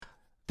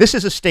This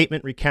is a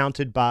statement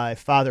recounted by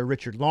Father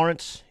Richard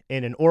Lawrence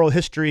in an oral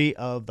history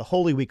of the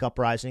Holy Week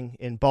uprising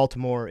in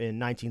Baltimore in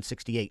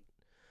 1968.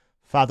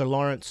 Father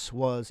Lawrence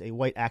was a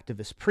white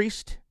activist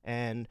priest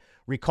and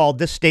recalled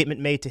this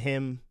statement made to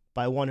him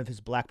by one of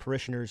his black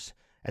parishioners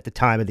at the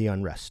time of the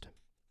unrest.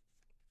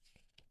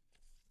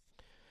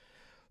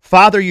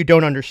 Father, you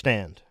don't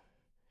understand.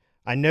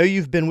 I know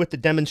you've been with the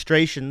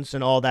demonstrations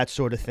and all that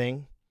sort of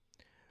thing,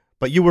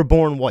 but you were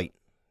born white,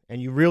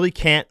 and you really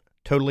can't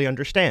totally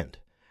understand.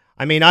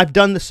 I mean, I've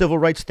done the civil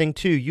rights thing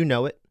too, you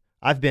know it.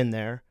 I've been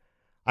there.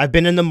 I've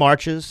been in the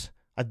marches.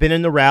 I've been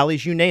in the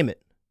rallies, you name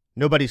it.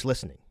 Nobody's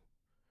listening.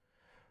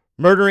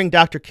 Murdering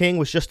Dr. King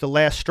was just the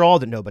last straw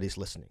that nobody's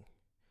listening.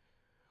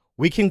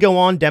 We can go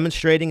on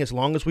demonstrating as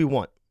long as we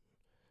want.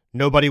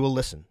 Nobody will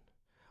listen.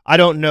 I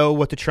don't know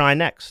what to try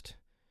next.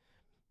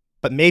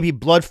 But maybe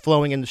blood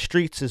flowing in the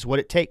streets is what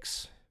it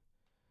takes.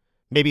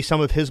 Maybe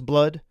some of his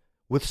blood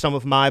with some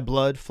of my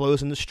blood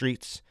flows in the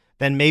streets.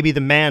 Then maybe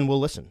the man will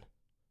listen.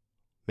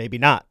 Maybe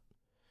not.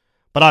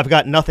 But I've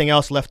got nothing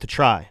else left to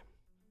try.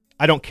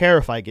 I don't care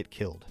if I get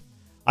killed.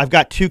 I've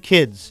got 2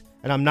 kids,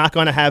 and I'm not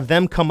going to have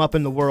them come up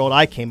in the world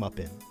I came up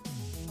in.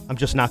 I'm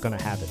just not going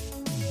to have it.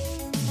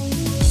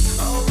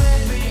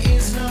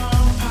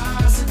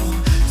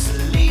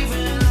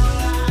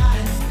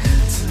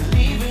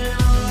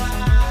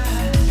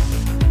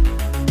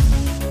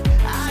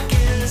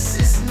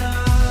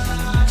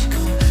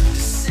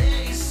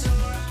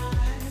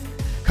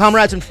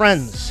 Comrades and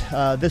friends,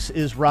 this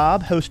is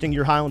Rob hosting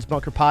your Highlands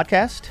Bunker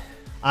podcast.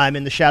 I'm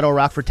in the Shadow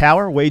Rockford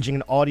Tower waging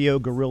an audio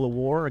guerrilla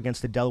war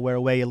against the Delaware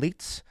Way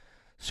elites.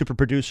 Super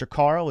producer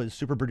Carl is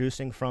super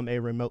producing from a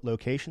remote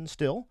location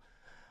still.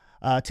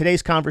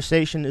 Today's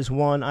conversation is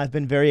one I've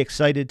been very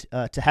excited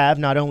to have,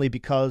 not only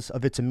because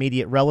of its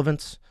immediate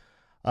relevance,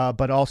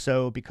 but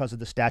also because of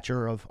the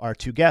stature of our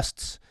 2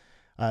 guests.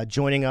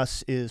 Joining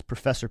us is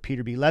Professor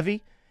Peter B.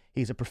 Levy.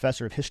 He's a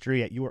professor of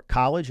history at York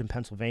College in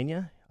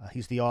Pennsylvania.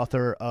 He's the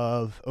author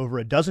of over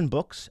a dozen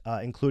books,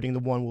 including the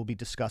one we'll be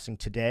discussing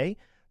today,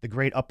 The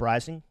Great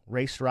Uprising,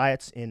 Race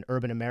Riots in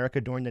Urban America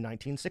During the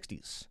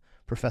 1960s.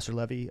 Professor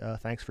Levy,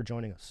 thanks for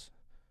joining us.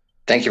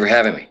 Thank you for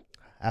having me.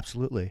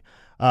 Absolutely.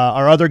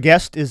 Our other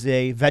guest is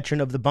a veteran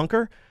of the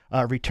bunker,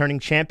 returning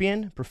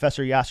champion,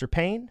 Professor Yasser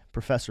Payne.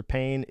 Professor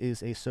Payne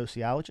is a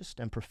sociologist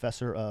and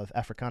professor of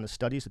Africana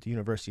Studies at the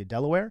University of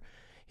Delaware.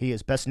 He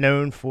is best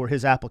known for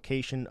his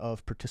application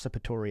of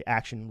participatory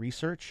action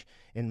research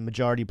in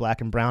majority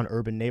black and brown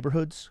urban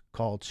neighborhoods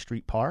called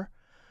Street PAR.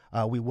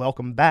 We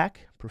welcome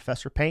back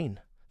Professor Payne.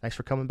 Thanks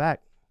for coming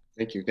back.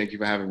 Thank you. Thank you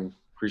for having me.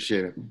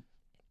 Appreciate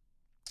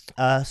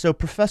it. So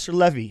Professor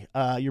Levy,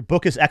 your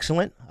book is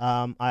excellent.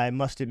 I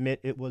must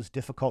admit it was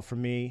difficult for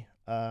me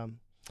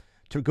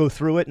to go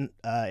through it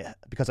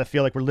because I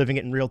feel like we're living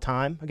it in real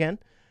time again.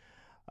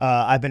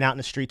 I've been out in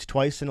the streets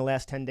twice in the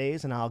last 10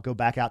 days, and I'll go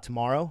back out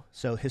tomorrow.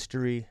 So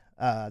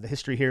the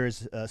history here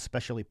is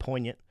especially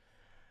poignant.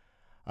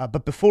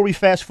 But before we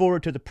fast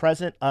forward to the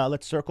present,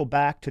 let's circle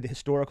back to the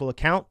historical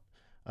account.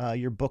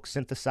 Your book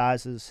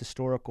synthesizes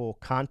historical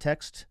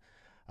context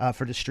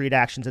for the street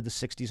actions of the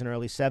 60s and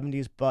early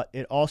 70s, but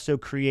it also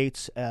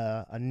creates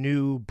a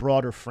new,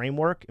 broader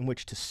framework in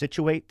which to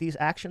situate these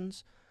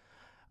actions.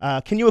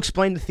 Can you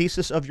explain the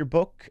thesis of your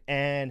book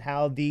and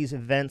how these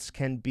events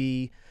can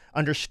be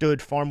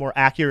understood far more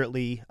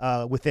accurately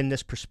within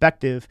this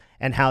perspective,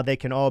 and how they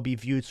can all be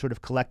viewed sort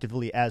of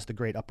collectively as the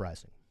Great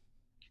Uprising?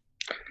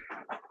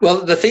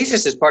 Well, the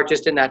thesis is part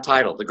just in that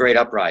title, The Great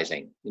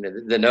Uprising. You know,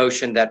 the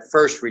notion that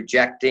first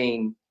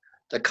rejecting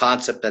the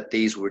concept that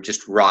these were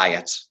just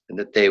riots and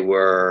that they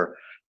were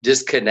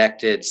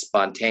disconnected,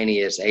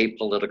 spontaneous,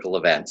 apolitical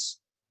events,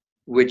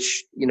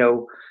 which, you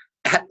know,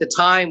 at the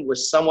time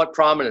was somewhat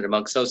prominent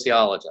among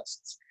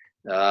sociologists,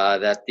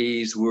 that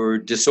these were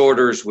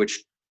disorders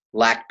which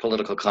lacked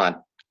political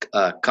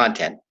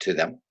content to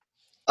them.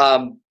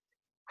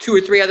 2 or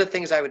 3 other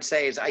things I would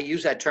say is I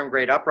use that term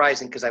Great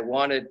Uprising because I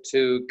wanted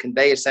to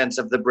convey a sense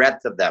of the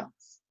breadth of them,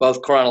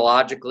 both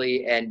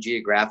chronologically and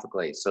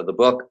geographically. So the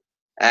book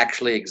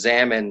actually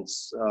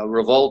examines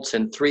revolts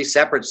in 3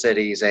 separate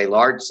cities: a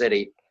large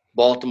city,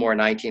 Baltimore in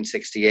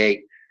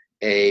 1968,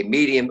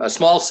 a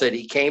small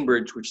city,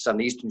 Cambridge, which is on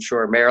the eastern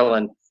shore of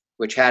Maryland,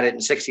 which had it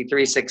in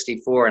 63,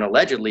 64, and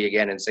allegedly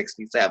again in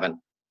 67.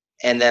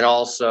 And then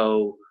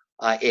also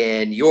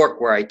in York,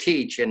 where I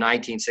teach, in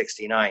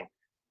 1969.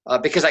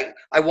 Because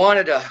I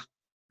wanted to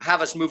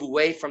have us move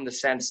away from the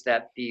sense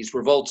that these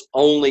revolts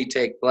only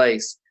take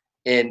place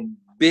in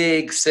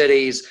big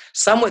cities,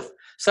 some with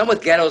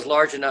ghettos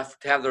large enough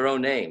to have their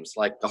own names,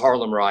 like the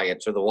Harlem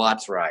riots or the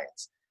Watts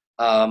riots.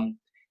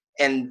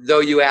 And though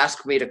you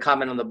asked me to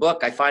comment on the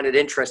book, I find it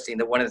interesting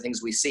that one of the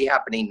things we see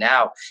happening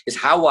now is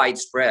how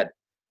widespread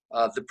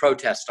the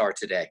protests are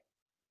today.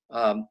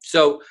 And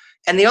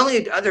the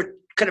only other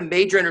kind of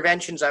major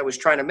interventions I was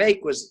trying to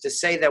make was to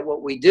say that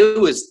what we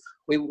do is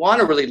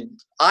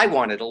I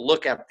wanted to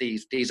look at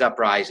these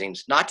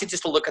uprisings, not to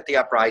just to look at the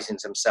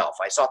uprisings themselves.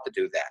 I sought to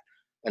do that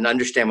and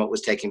understand what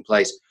was taking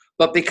place,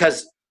 but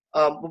because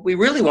what we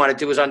really want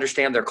to do is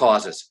understand their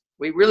causes.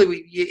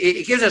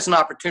 it gives us an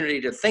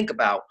opportunity to think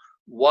about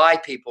why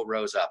people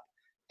rose up.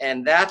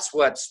 And that's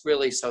what's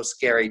really so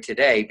scary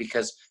today,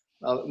 because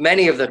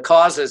many of the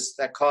causes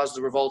that caused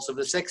the revolts of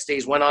the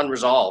 60s went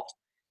unresolved.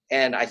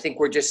 And I think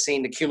we're just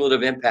seeing the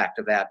cumulative impact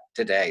of that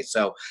today.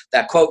 So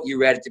that quote you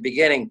read at the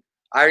beginning,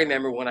 I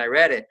remember when I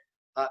read it,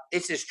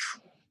 it's just,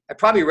 I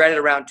probably read it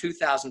around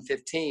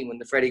 2015 when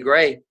the Freddie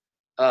Gray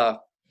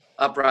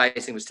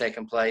uprising was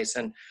taking place.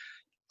 And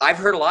I've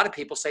heard a lot of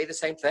people say the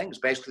same things.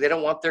 Basically, they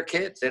don't want their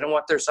kids, they don't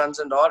want their sons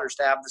and daughters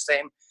to have the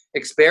same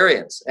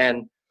experience.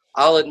 And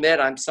I'll admit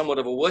I'm somewhat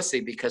of a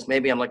wussy, because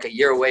maybe I'm like a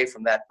year away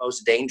from that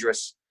most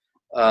dangerous,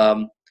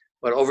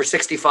 over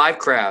 65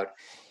 crowd.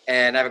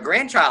 And I have a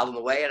grandchild in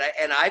the way,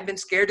 and I've been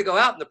scared to go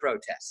out in the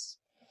protests.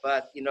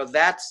 But,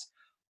 that's,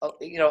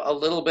 a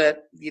little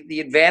bit the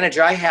advantage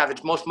I have.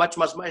 It's much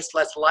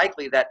less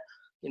likely that,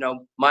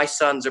 my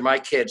sons or my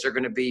kids are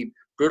going to be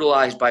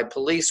brutalized by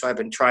police. So I've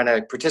been trying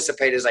to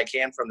participate as I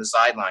can from the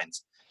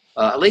sidelines,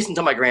 at least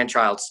until my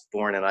grandchild's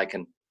born and I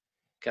can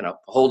kind of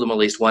hold him at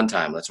least one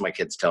time. That's what my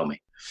kids tell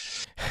me.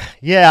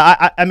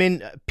 Yeah, I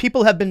mean,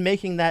 people have been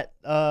making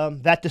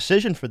that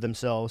decision for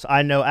themselves.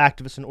 I know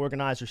activists and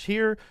organizers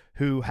here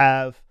who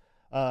have,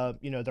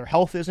 their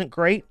health isn't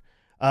great,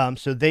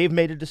 so they've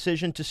made a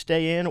decision to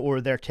stay in,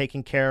 or they're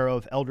taking care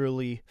of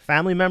elderly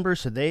family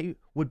members, so they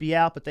would be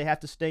out, but they have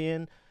to stay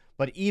in.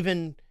 But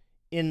even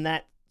in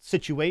that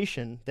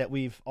situation that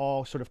we've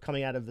all sort of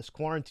coming out of this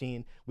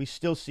quarantine, we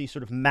still see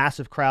sort of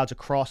massive crowds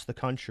across the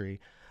country,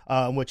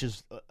 which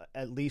is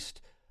at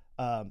least,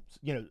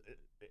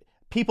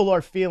 people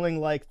are feeling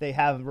like they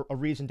have a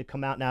reason to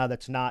come out now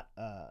that's not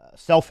a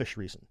selfish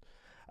reason.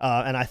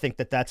 And I think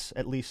that that's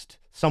at least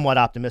somewhat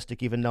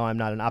optimistic, even though I'm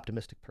not an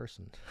optimistic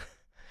person.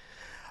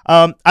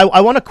 I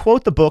want to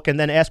quote the book and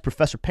then ask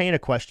Professor Payne a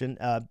question,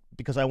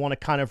 because I want to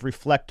kind of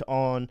reflect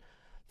on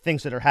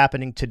things that are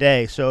happening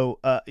today. So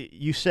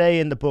you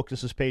say in the book,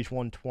 this is page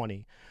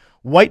 120,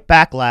 white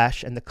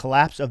backlash and the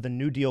collapse of the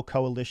New Deal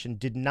coalition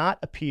did not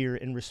appear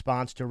in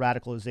response to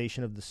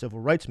radicalization of the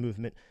civil rights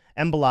movement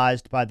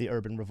embolized by the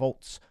urban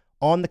revolts.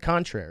 On the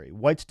contrary,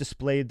 whites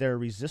displayed their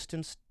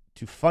resistance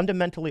to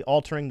fundamentally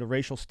altering the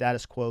racial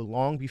status quo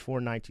long before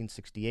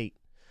 1968.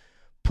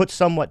 Put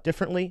somewhat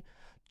differently,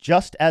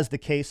 just as the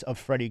case of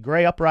Freddie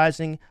Gray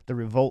uprising, the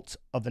revolts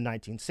of the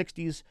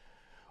 1960s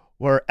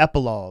were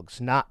epilogues,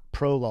 not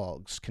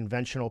prologues,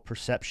 conventional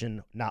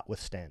perception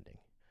notwithstanding.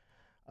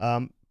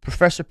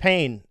 Professor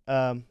Payne,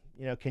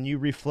 can you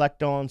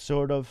reflect on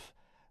sort of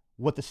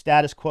what the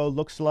status quo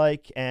looks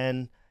like,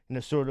 and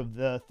sort of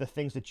the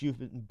things that you've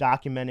been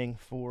documenting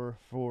for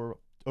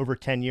over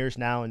 10 years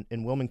now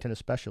in Wilmington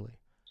especially?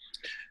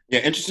 Yeah,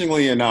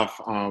 interestingly enough,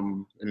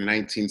 in the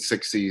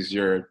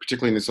 1960s,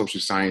 particularly in the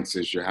social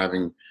sciences,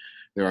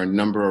 there are a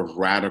number of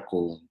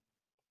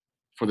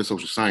for the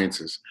social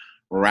sciences,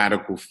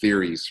 radical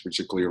theories,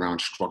 particularly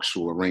around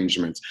structural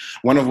arrangements,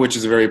 one of which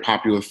is a very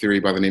popular theory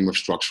by the name of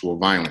structural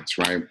violence,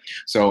 right?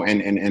 So,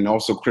 and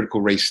also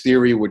critical race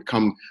theory would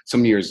come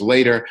some years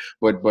later,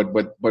 but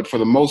for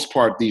the most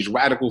part, these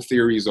radical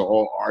theories are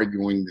all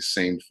arguing the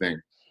same thing,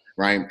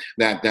 right?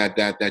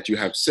 That you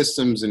have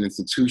systems and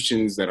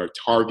institutions that are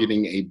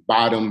targeting a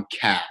bottom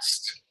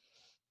caste,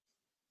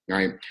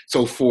 right?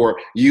 So for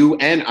you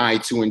and I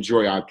to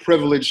enjoy our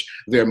privilege,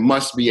 there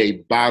must be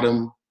a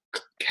bottom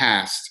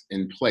caste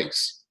in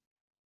place,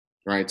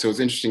 right? So it's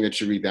interesting that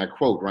you read that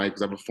quote, right?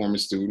 Because I have a former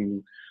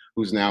student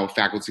who's now a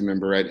faculty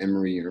member at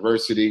Emory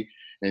University,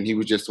 and he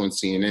was just on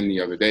CNN the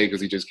other day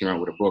because he just came out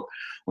with a book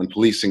on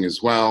policing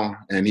as well.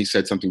 And he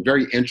said something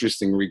very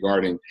interesting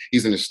regarding,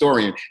 he's an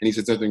historian, and he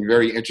said something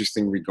very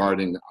interesting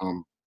regarding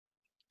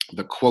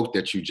the quote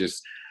that you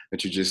just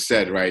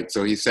said, right?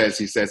 So he says,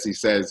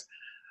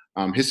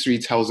 history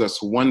tells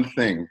us one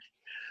thing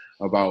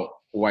about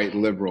white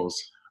liberals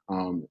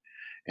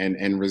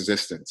and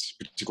resistance,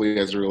 particularly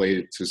as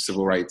related to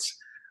civil rights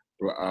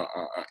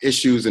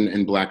issues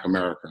in Black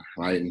America,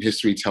 right? And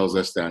history tells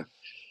us that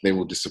they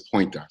will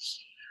disappoint us,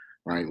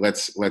 right?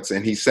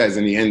 And he says,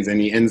 and he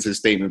ends his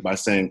statement by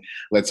saying,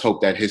 let's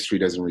hope that history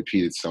doesn't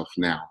repeat itself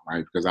now,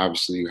 right? Because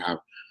obviously you have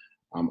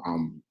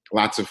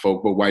lots of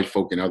folk, but white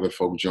folk and other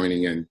folk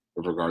joining in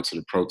with regards to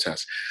the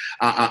protests.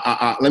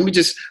 Let me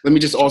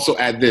just also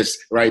add this,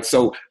 right?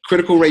 So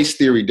critical race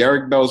theory,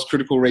 Derek Bell's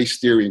critical race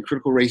theory, and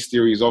critical race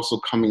theory is also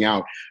coming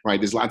out, right?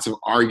 There's lots of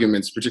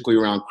arguments,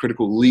 particularly around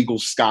critical legal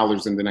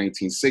scholars in the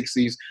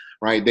 1960s,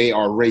 right? They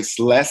are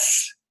raceless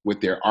with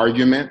their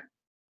argument,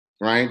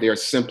 right? They are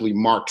simply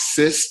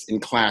Marxist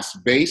and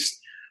class-based,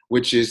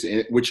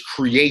 which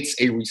creates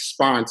a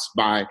response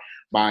by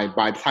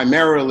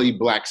primarily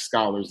Black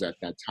scholars at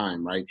that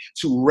time, right?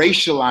 To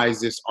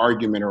racialize this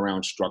argument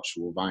around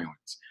structural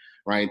violence,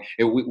 right?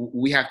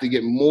 We have to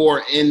get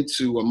more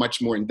into a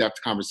much more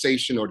in-depth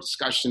conversation or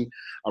discussion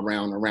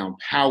around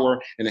power,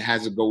 and it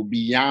has to go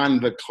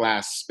beyond the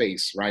class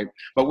space, right?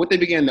 But what they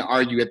began to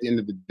argue at the end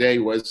of the day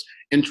was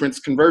entrance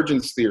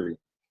convergence theory,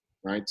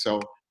 right? So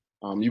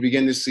you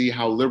begin to see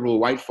how liberal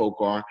white folk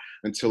are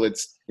until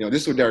it's,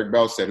 this is what Derek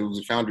Bell said, who was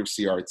the founder of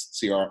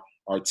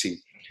CRT.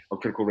 or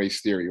critical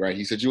race theory, right?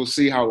 He said, you'll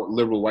see how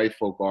liberal white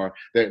folk are.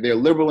 They're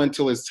liberal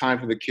until it's time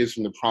for the kids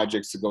from the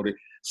projects to go to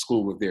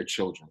school with their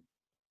children,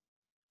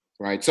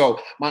 right? So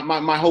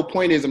my whole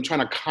point is I'm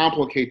trying to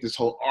complicate this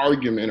whole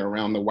argument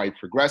around the white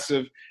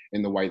progressive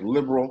and the white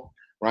liberal,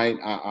 right?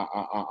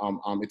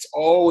 It's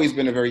always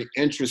been a very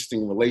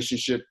interesting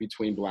relationship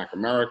between Black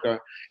America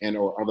and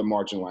or other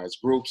marginalized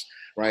groups,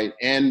 right?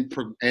 And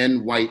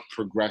white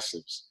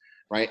progressives.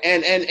 Right.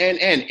 And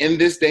in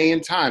this day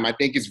and time, I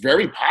think it's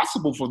very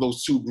possible for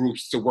those two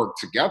groups to work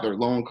together,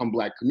 low-income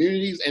Black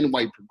communities and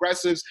white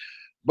progressives.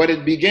 But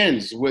it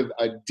begins with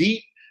a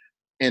deep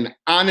and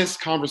honest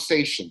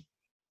conversation,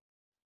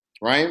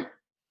 right?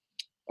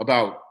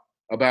 About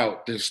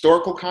the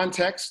historical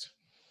context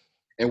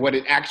and what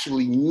it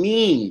actually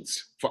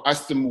means for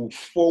us to move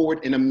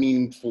forward in a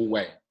meaningful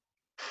way.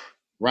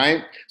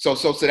 Right? So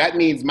that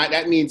means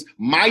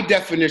my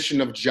definition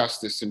of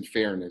justice and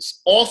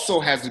fairness also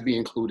has to be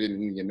included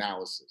in the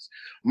analysis.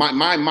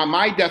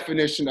 My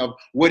definition of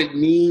what it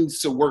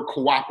means to work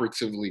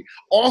cooperatively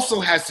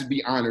also has to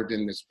be honored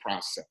in this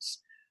process.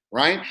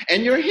 Right?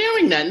 And you're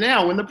hearing that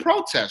now in the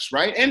protests,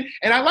 right? And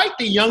I like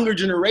the younger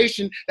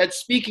generation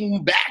that's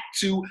speaking back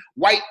to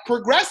white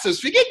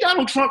progressives. Forget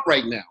Donald Trump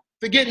right now.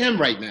 Forget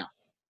him right now.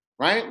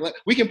 Right?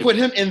 We can put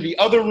him in the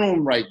other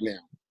room right now.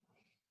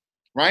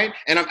 Right?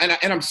 And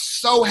I'm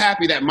so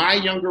happy that my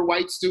younger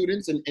white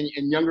students and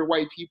younger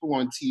white people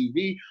on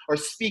TV are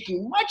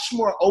speaking much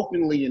more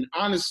openly and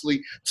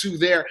honestly to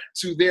their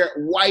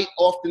white,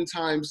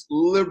 oftentimes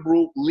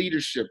liberal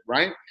leadership,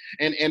 right?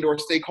 And or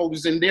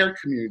stakeholders in their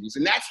communities.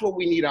 And that's what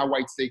we need our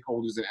white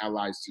stakeholders and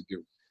allies to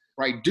do.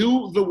 Right?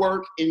 Do the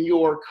work in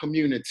your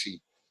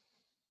community.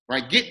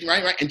 Right?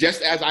 Right. And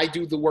just as I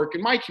do the work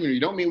in my community,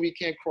 don't mean we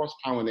can't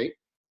cross-pollinate.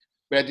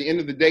 But at the end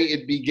of the day,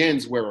 it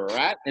begins where we're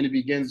at, and it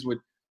begins with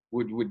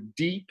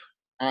deep,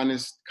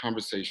 honest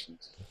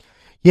conversations.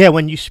 Yeah,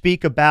 when you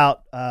speak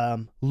about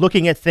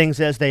looking at things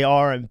as they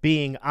are and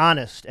being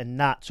honest and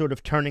not sort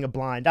of turning a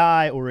blind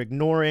eye or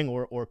ignoring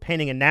or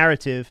painting a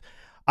narrative,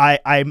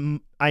 I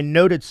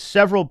noted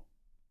several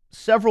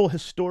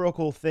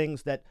historical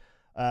things that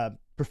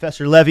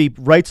Professor Levy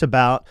writes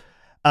about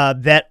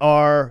that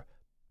are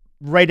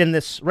right in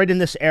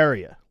this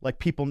area, like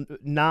people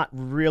not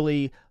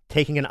really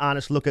taking an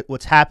honest look at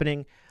what's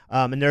happening.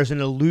 And there's an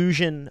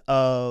illusion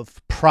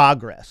of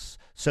progress.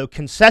 So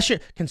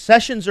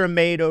concessions are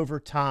made over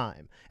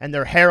time, and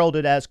they're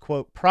heralded as,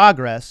 quote,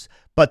 progress,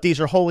 but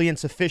these are wholly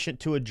insufficient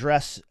to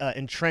address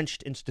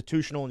entrenched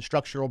institutional and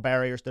structural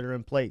barriers that are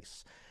in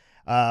place.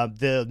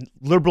 The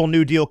liberal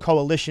New Deal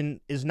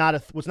coalition was not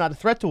a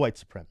threat to white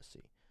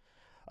supremacy.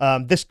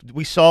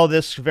 We saw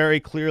this very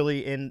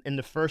clearly in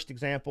the first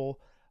example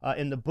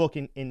in the book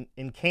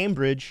in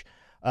Cambridge.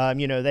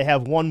 They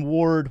have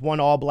one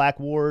all-black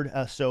ward,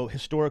 so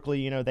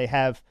historically, they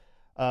have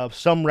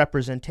some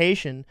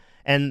representation,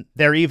 and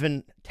they're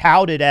even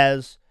touted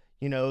as,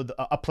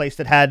 a place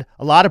that had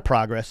a lot of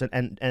progress,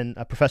 and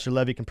Professor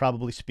Levy can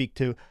probably speak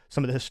to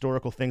some of the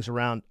historical things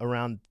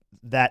around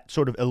that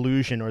sort of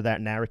illusion or that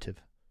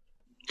narrative.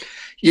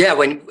 Yeah,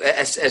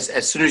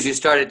 as soon as you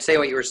started saying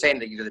what you were saying,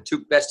 that the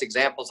two best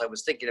examples I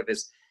was thinking of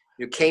is,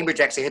 Cambridge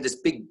actually had this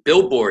big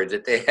billboard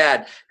that they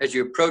had as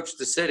you approached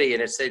the city,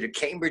 and it said,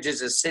 Cambridge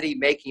is a city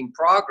making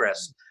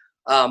progress.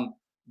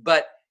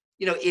 But,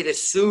 it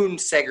assumed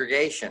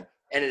segregation,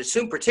 and it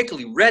assumed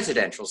particularly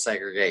residential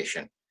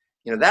segregation.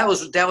 That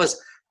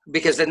was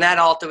because then that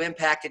also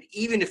impacted,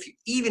 even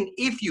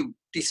if you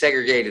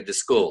desegregated the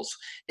schools,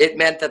 it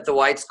meant that the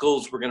white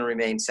schools were going to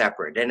remain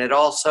separate. And it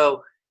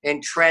also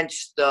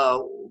entrenched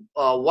the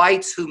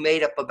whites who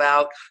made up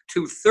about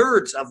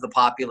 2/3 of the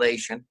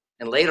population.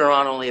 And later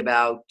on, only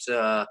about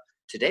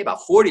today, about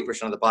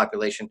 40% of the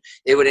population,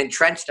 it would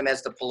entrench them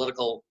as the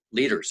political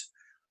leaders.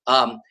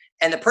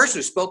 And the person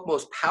who spoke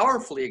most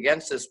powerfully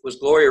against this was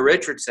Gloria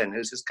Richardson,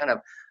 who's this kind of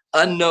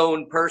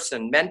unknown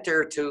person,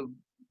 mentor to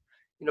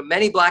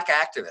many Black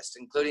activists,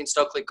 including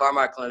Stokely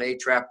Carmichael and A.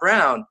 Trap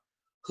Brown,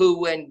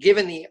 who, when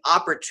given the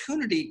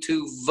opportunity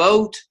to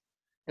vote,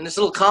 and it's a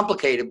little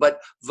complicated, but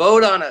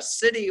vote on a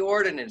city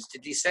ordinance to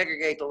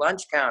desegregate the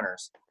lunch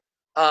counters,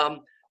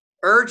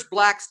 urged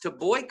Blacks to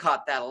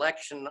boycott that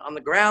election on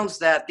the grounds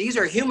that these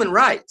are human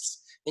rights.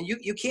 And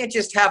you can't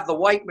just have the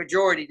white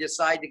majority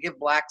decide to give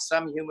Blacks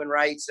some human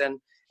rights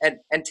and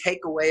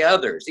take away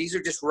others. These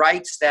are just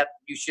rights that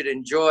you should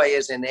enjoy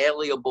as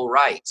inalienable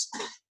rights.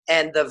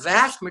 And the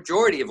vast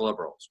majority of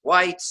liberals,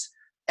 whites,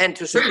 and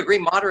to a certain degree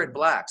moderate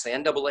Blacks, the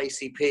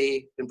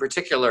NAACP in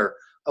particular,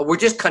 were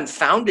just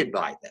confounded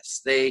by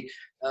this. They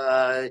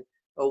I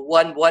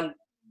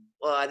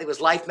think it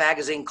was Life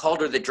magazine called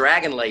her the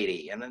Dragon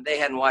Lady, and then they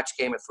hadn't watched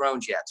Game of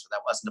Thrones yet, so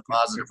that wasn't a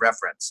positive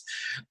reference.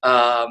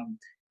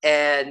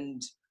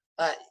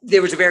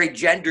 There was a very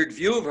gendered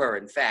view of her.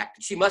 In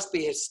fact, she must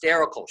be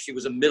hysterical. She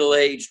was a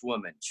middle-aged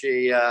woman.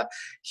 There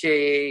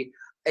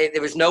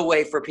was no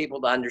way for people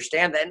to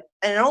understand that.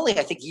 And only,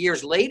 I think,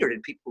 years later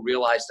did people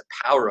realize the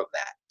power of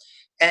that.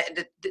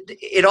 And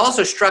it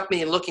also struck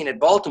me in looking at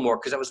Baltimore,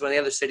 because that was one of the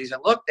other cities I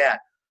looked at.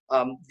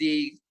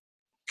 The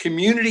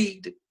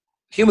community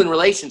Human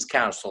Relations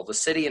Council, the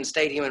city and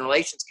state Human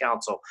Relations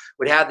Council,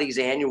 would have these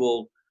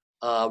annual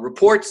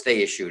reports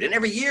they issued. And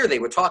every year they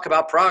would talk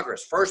about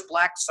progress. First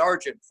black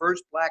sergeant,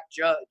 first black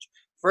judge,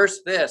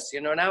 first this.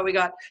 Now we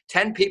got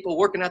 10 people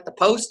working at the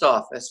post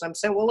office. And I'm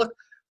saying, well, look,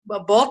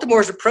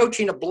 Baltimore's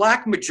approaching a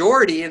black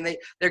majority, and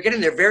they're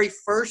getting their very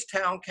first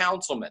town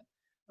councilman.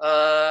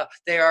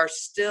 There are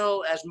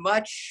still as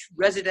much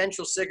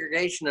residential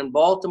segregation in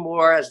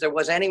Baltimore as there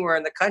was anywhere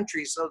in the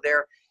country. So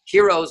their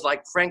heroes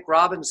like Frank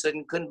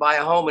Robinson couldn't buy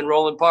a home in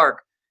Roland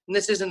Park. And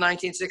this is in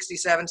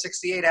 1967,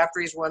 68, after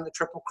he's won the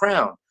Triple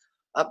Crown.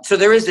 So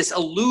there is this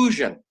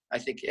illusion, I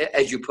think,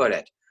 as you put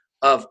it,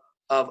 of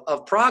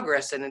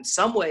progress. And in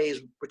some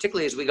ways,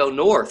 particularly as we go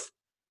north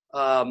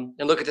and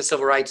look at the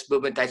civil rights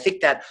movement, I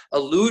think that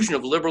illusion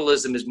of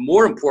liberalism is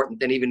more important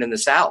than even in the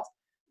South.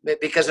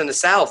 Because in the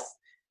South,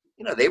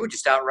 they were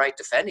just outright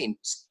defending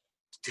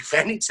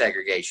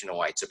segregation and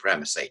white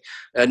supremacy.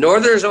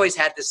 Northerners always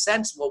had this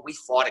sense, well, we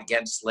fought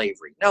against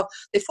slavery. No,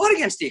 they fought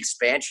against the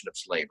expansion of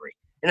slavery.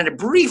 And in a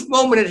brief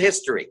moment in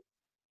history,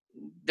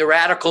 the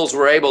radicals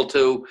were able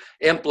to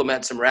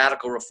implement some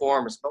radical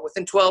reforms. But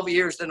within 12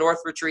 years, the North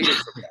retreated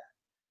from that.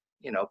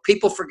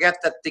 People forget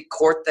that the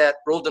court that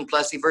ruled in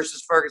Plessy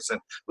versus Ferguson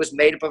was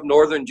made up of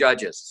Northern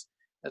judges,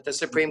 that the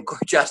Supreme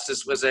Court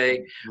justice was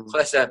a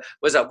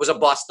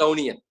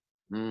Bostonian.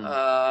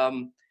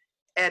 And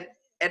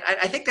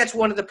I think that's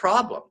one of the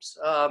problems.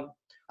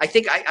 I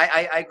think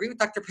I agree with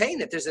Dr. Payne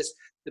that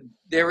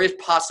there is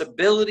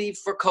possibility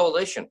for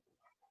coalition,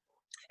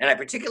 and I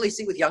particularly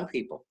see with young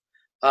people.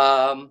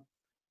 But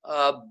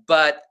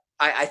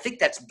I think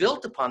that's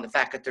built upon the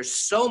fact that there's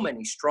so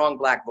many strong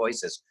black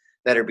voices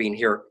that are being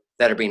heard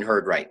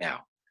right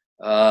now.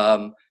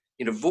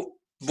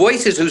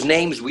 Voices whose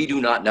names we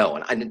do not know,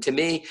 and to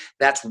me,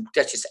 that's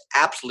just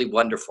absolutely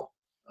wonderful.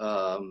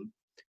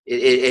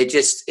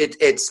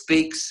 It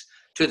speaks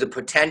to the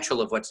potential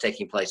of what's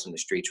taking place in the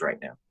streets right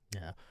now.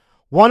 Yeah,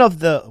 one of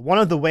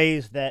the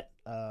ways that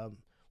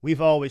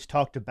we've always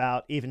talked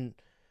about, even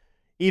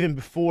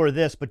before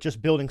this, but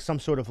just building some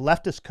sort of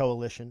leftist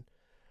coalition,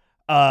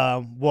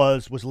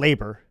 was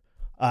labor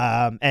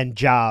and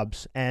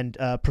jobs. And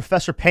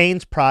Professor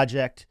Payne's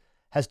project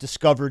has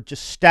discovered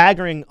just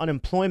staggering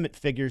unemployment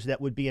figures that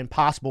would be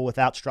impossible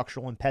without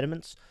structural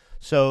impediments.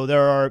 So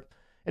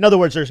in other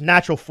words, there's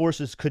natural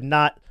forces could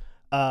not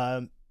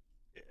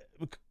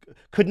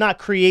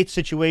create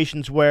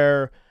situations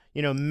where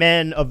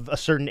men of a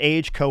certain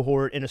age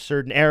cohort in a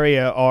certain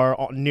area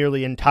are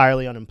nearly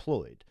entirely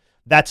unemployed.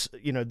 That's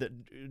the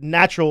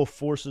natural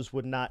forces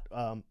would not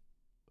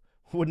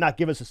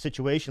give us a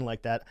situation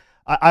like that.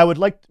 I would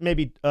like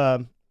maybe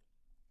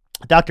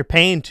Dr.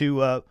 Payne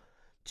to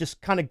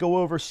just kind of go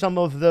over some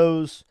of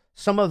that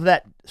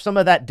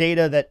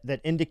data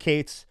that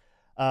indicates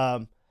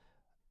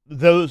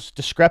those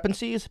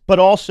discrepancies, but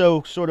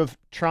also sort of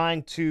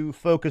trying to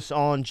focus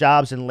on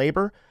jobs and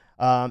labor,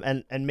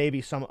 and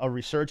maybe a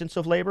resurgence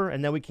of labor,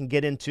 and then we can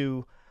get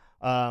into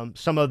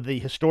some of the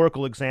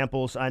historical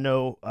examples. I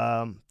know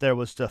there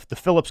was the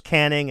Phillips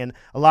canning, and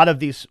a lot of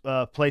these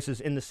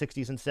places in the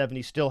 60s and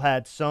 70s still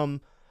had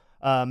some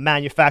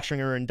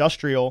manufacturing or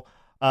industrial,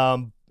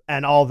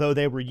 and although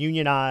they were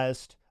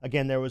unionized,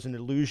 again, there was an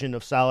illusion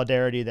of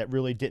solidarity that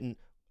really didn't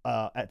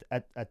at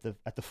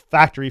the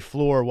factory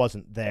floor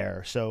wasn't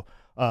there. So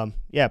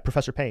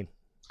Professor Payne.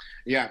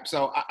 Yeah,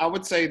 so I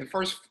would say the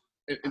first,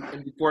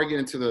 and before I get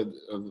into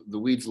the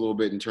weeds a little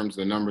bit in terms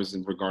of the numbers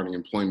and regarding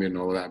employment and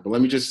all of that, but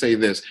let me just say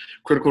this: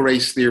 critical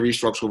race theory,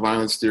 structural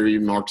violence theory,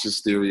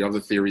 Marxist theory, other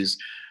theories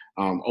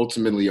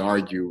ultimately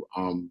argue,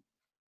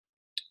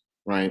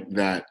 right,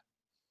 that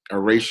a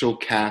racial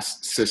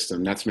caste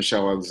system, that's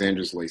Michelle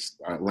Alexander's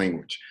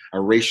language, a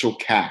racial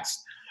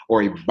caste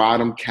or a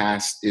bottom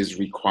caste is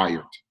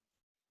required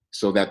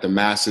so that the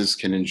masses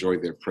can enjoy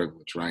their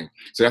privilege, right?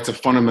 So that's a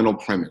fundamental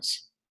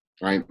premise,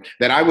 right?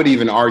 That I would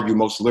even argue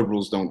most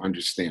liberals don't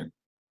understand,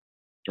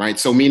 right?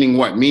 So meaning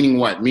what? Meaning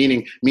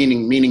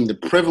the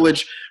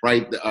privilege,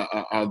 right?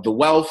 The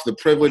wealth, the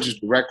privilege is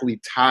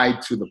directly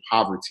tied to the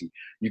poverty.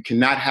 You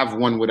cannot have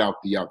one without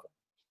the other,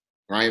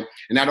 right?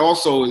 And that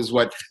also is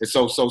what,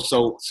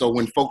 so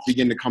when folk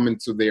begin to come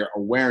into their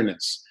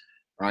awareness,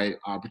 right,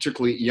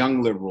 particularly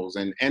young liberals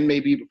and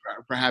maybe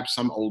perhaps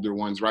some older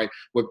ones, right,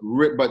 but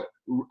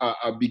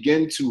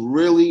begin to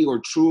really or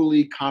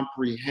truly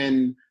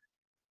comprehend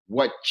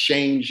what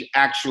change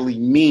actually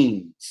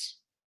means.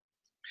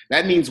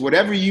 That means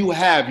whatever you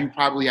have, you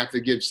probably have to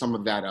give some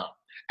of that up,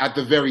 at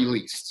the very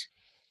least,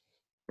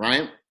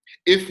 right?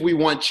 If we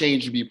want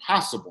change to be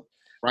possible,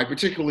 right,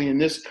 particularly in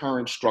this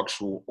current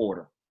structural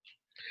order.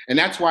 And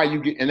that's why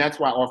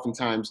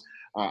oftentimes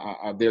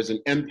there's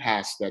an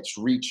impasse that's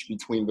reached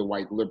between the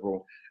white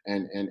liberal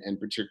and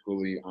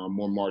particularly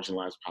more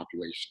marginalized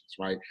populations,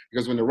 right?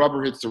 Because when the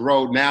rubber hits the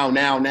road,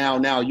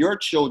 now, your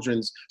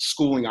children's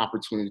schooling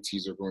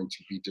opportunities are going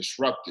to be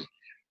disrupted,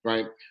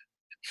 right?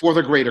 For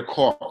the greater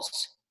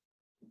cause.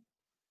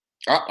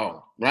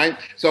 Right?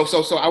 So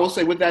I will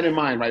say with that in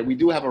mind, right, we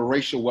do have a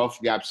racial wealth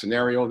gap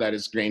scenario that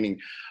is gaining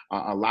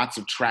lots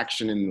of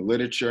traction in the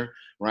literature,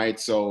 right?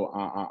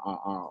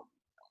 So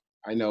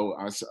I know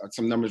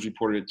some numbers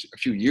reported a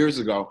few years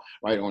ago,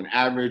 right? On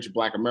average,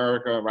 Black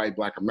America, right?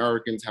 Black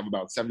Americans have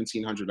about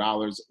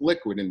 $1,700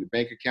 liquid in the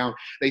bank account.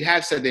 They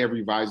have said they have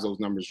revised those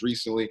numbers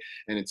recently,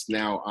 and it's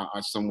now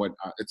somewhat,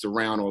 it's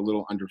around or a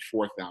little under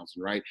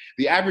 4,000, right?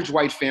 The average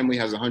white family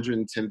has $110,000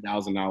 in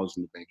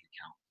the bank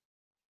account.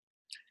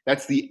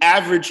 That's the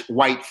average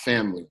white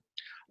family.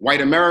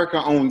 White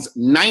America owns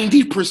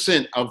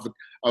 90% of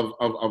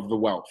the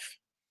wealth.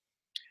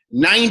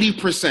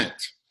 90%.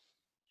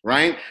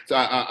 Right?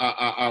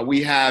 So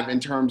we have, in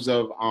terms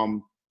of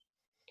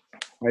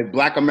right,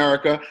 Black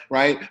America,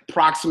 right,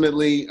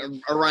 approximately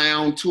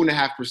around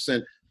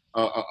 2.5%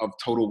 of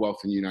total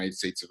wealth in the United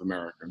States of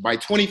America. By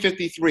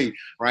 2053,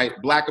 right,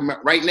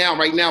 right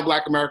now,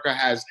 Black America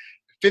has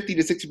 50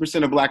 to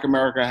 60% of Black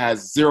America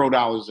has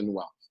 $0 in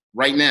wealth.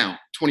 Right now,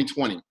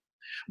 2020.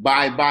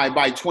 By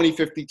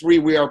 2053,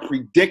 we are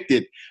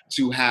predicted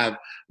to have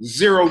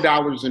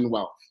 $0 in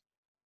wealth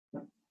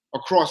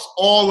across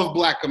all of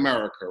Black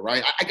America,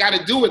 right? I got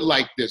to do it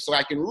like this so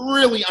I can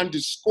really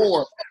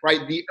underscore,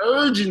 right, the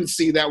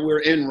urgency that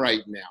we're in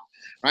right now,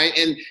 right?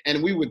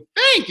 And we would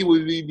think it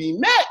would be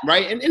met,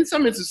 right? And in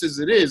some instances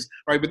it is,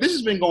 right? But this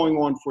has been going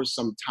on for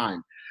some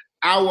time.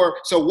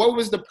 So what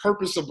was the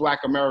purpose of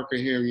Black America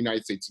here in the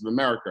United States of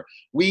America?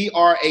 We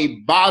are a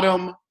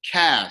bottom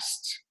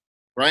caste,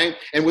 right?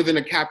 And within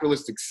a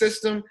capitalistic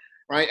system,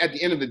 right, at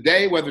the end of the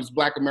day, whether it's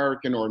Black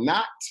American or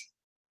not,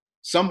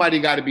 somebody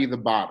got to be the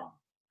bottom.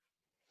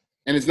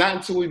 And it's not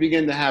until we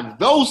begin to have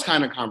those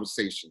kind of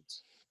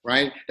conversations,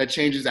 right, that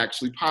change is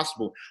actually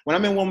possible. When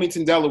I'm in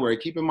Wilmington, Delaware,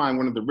 keep in mind,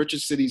 one of the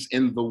richest cities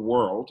in the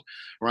world,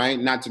 right?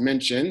 Not to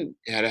mention,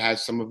 it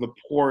has some of the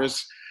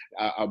poorest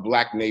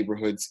Black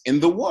neighborhoods in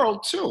the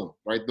world too,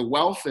 right? The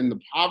wealth and the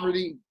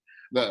poverty,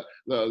 the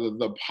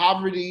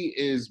poverty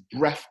is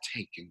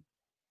breathtaking,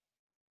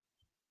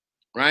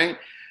 right?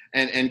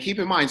 And keep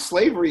in mind,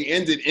 slavery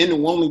ended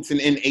in Wilmington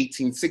in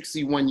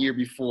 1860, one year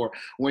before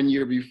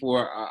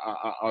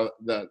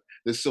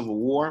the Civil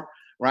War,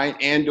 right?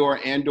 And or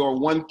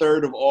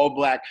 1/3 of all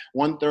Black,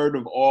 1/3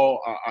 of all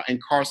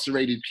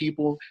incarcerated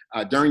people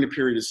during the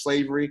period of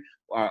slavery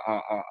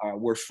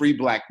were free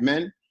Black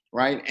men,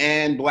 right?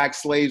 And Black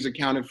slaves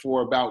accounted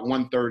for about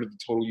 1/3 of the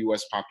total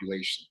U.S.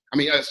 population.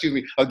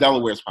 Of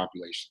Delaware's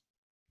population,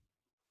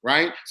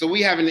 right? So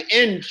we have an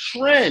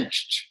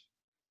entrenched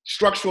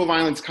structural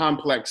violence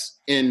complex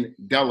in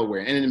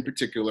Delaware, and in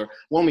particular,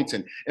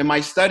 Wilmington. In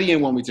my study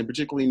in Wilmington,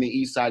 particularly in the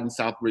East Side and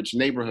Southbridge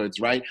neighborhoods,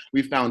 right,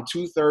 we found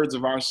 2/3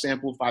 of our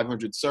sample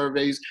 500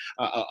 surveys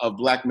of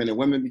Black men and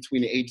women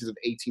between the ages of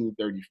 18 and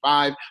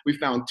 35. We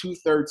found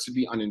 2/3 to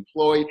be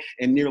unemployed,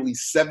 and nearly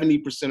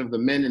 70% of the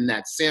men in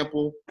that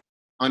sample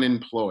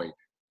unemployed.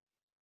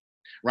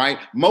 Right?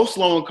 Most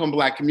low-income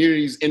Black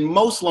communities, in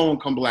most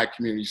low-income Black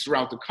communities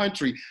throughout the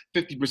country,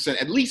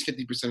 50%, at least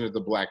 50% of the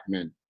Black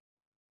men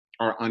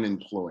are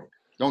unemployed.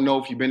 Don't know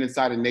if you've been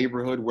inside a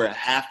neighborhood where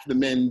half the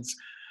men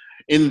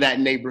in that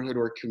neighborhood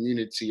or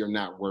community are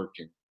not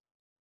working.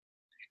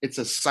 It's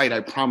a sight,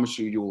 I promise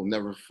you, you will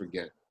never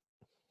forget.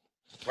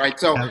 Right,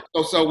 so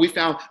we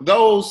found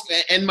those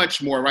and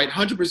much more, right?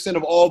 100%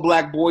 of all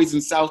Black boys in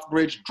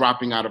Southbridge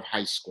dropping out of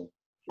high school.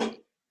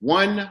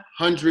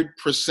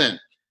 100%,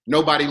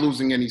 nobody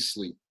losing any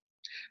sleep.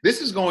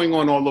 This is going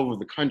on all over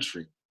the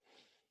country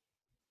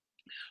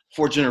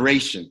for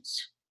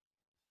generations.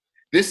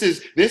 This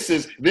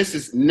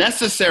is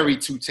necessary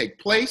to take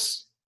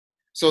place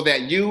so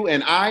that you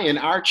and I and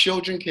our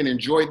children can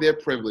enjoy their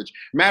privilege.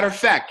 Matter of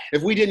fact,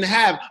 if we didn't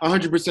have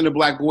 100% of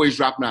Black boys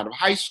dropping out of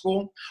high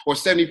school, or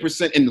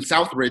 70% in the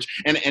Southbridge,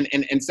 and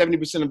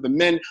 70% of the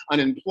men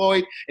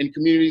unemployed in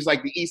communities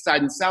like the East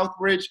Side and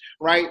Southbridge,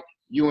 right,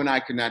 you and I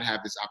could not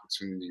have this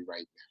opportunity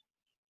right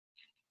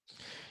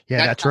now.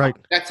 Yeah, that's right.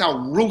 That's how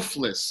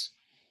ruthless,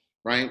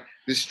 right,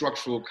 this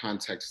structural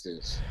context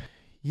is.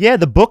 Yeah,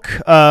 the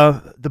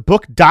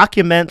book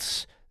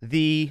documents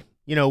the,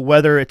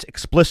 whether it's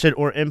explicit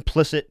or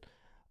implicit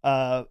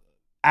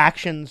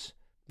actions,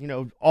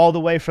 all the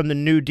way from the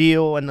New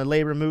Deal and the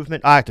labor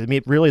movement,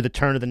 really the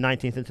turn of the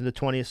 19th into the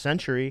 20th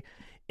century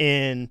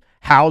in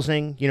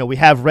housing. We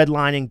have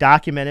redlining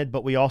documented,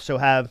 but we also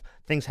have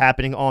things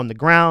happening on the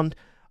ground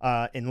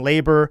in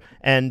labor.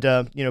 And,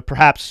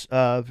 perhaps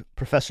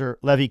Professor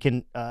Levy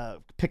can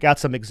pick out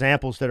some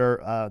examples that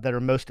are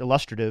most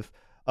illustrative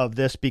of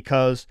this,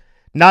 because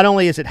not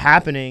only is it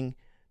happening,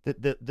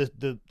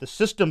 the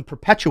system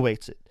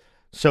perpetuates it,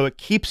 so it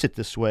keeps it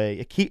this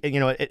way.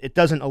 It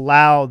doesn't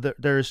allow.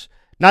 There's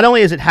not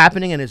only is it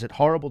happening and is it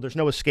horrible, there's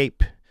no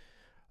escape.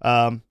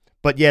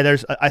 But yeah,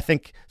 I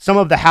think some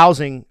of the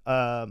housing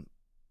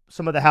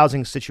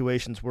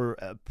situations were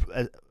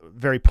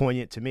very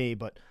poignant to me.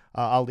 But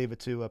I'll leave it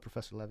to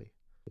Professor Levy.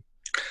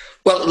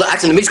 Well,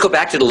 actually, let me just go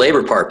back to the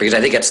labor part, because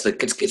I think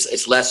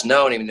it's less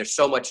known. I mean, there's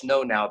so much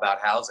known now about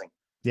housing.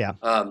 Yeah.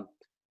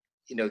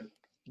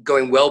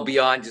 Going well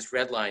beyond just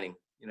redlining.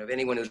 If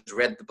anyone who's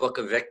read the book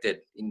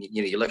Evicted,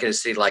 you look at a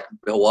city like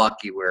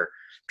Milwaukee where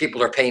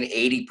people are paying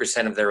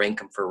 80% of their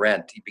income for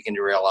rent, you begin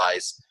to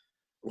realize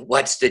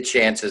what's the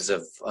chances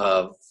of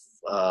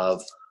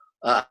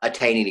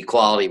attaining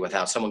equality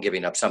without someone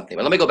giving up something?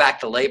 But let me go back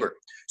to labor.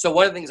 So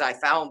one of the things I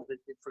found,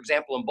 for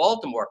example, in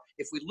Baltimore,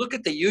 if we look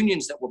at the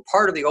unions that were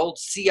part of the old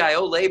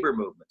CIO labor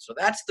movement, so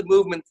that's the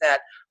movement that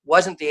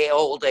wasn't the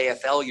old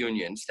AFL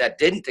unions that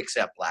didn't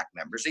accept black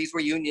members. These were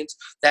unions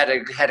that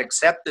had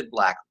accepted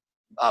black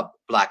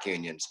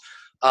unions.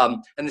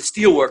 And the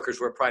steel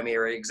workers were a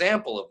primary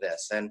example of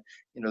this. And,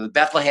 the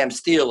Bethlehem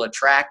Steel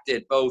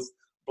attracted both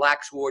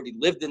blacks who already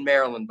lived in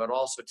Maryland, but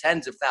also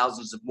tens of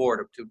thousands of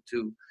more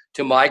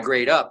to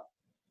migrate up.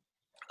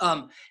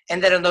 And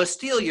then in those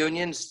steel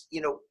unions,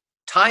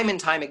 time and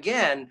time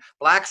again,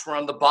 blacks were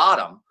on the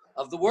bottom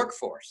of the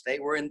workforce. They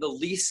were in the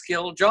least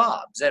skilled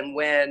jobs. And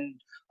when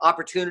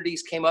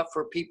opportunities came up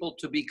for people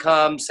to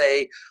become,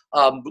 say,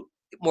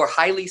 more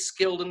highly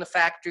skilled in the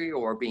factory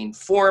or being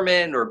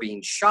foremen or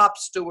being shop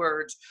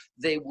stewards,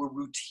 they were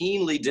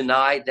routinely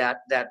denied that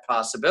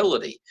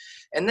possibility.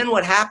 And then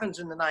what happens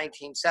in the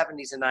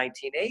 1970s and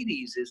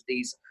 1980s is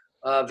these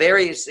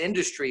various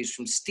industries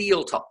from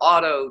steel to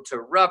auto to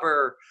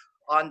rubber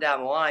on down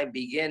the line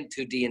begin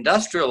to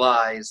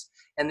deindustrialize.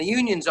 And the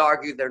unions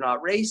argue they're not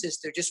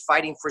racist, they're just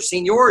fighting for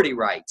seniority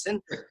rights. And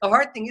the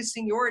hard thing is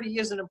seniority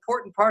is an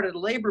important part of the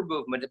labor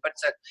movement, but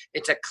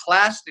it's a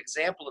classic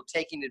example of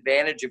taking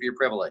advantage of your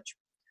privilege.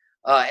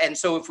 And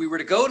so if we were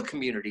to go to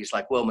communities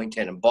like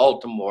Wilmington and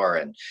Baltimore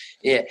and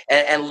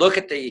look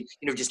at the,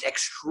 just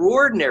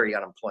extraordinary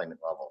unemployment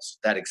levels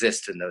that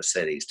exist in those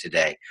cities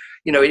today,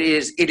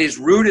 it is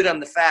rooted on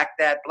the fact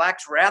that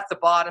blacks were at the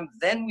bottom,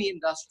 then we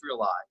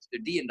deindustrialized.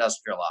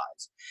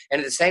 And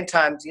at the same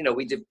time,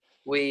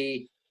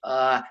 we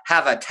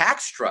have a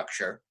tax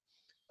structure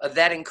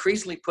that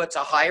increasingly puts a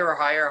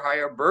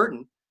higher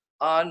burden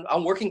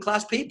on working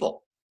class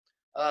people.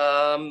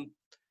 I'm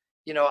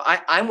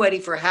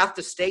waiting for half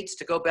the states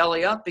to go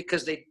belly up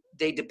because they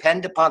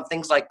depend upon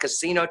things like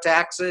casino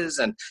taxes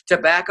and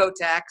tobacco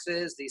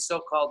taxes, these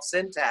so-called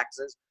sin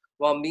taxes.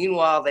 Well,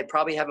 meanwhile, they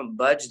probably haven't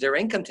budged their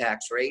income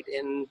tax rate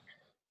in,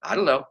 I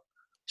don't know,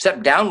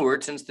 except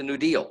downward since the New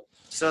Deal.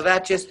 So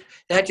that just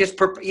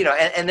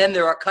and then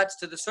there are cuts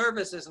to the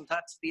services and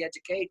cuts to the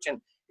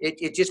education.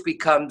 It just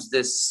becomes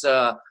this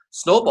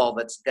snowball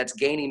that's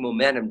gaining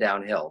momentum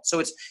downhill. So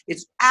it's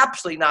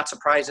absolutely not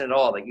surprising at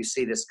all that you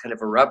see this kind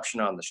of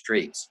eruption on the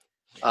streets.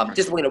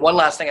 Just one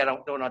last thing, I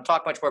don't want to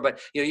talk much more, but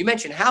you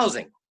mentioned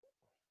housing.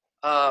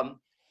 A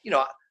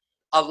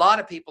lot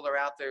of people are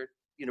out there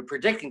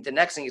predicting the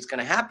next thing that's going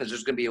to happen is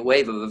there's going to be a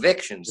wave of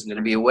evictions. There's going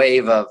to be a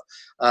wave of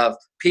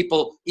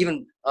people,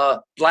 even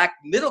black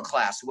middle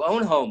class who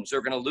own homes,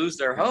 are going to lose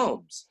their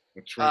homes.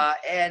 That's right.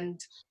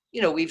 And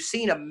we've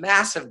seen a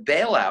massive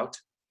bailout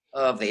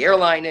of the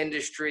airline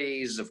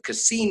industries, of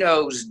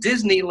casinos,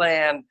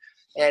 Disneyland,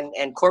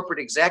 and corporate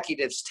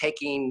executives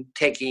taking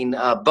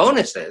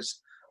bonuses.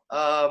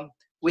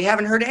 We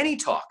haven't heard any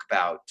talk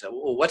about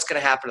what's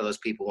going to happen to those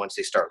people once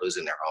they start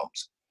losing their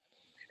homes.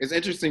 It's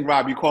interesting,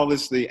 Rob. You call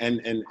this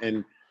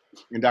and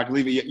Dr.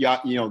 Levy,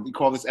 you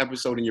call this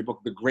episode in your book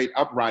 "The Great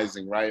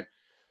Uprising," right?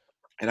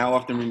 And I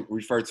often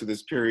refer to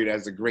this period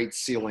as the Great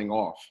Sealing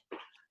Off,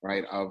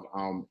 right, of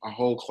a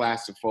whole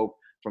class of folk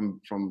from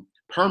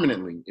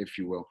permanently, if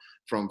you will,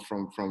 from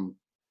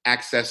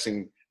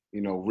accessing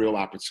real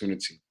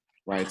opportunity,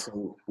 right?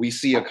 So we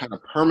see a kind of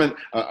permanent.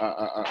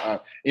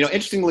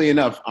 Interestingly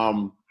enough,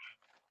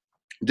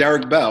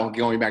 Derek Bell,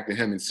 going back to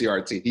him in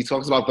CRT, he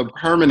talks about the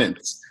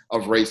permanence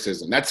of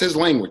racism. That's his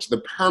language, the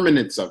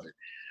permanence of it,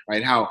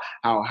 right? How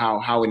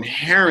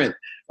inherent,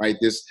 right,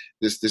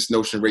 this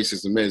notion of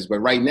racism is. But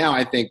right now,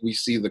 I think we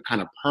see the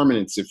kind of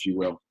permanence, if you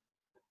will,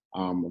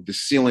 the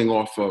sealing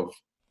off of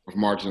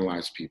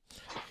marginalized people.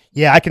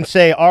 Yeah, I can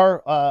say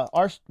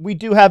we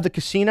do have the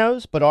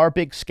casinos, but our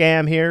big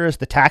scam here is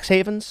the tax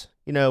havens.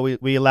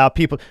 We allow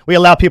people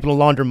to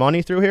launder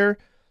money through here.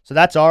 So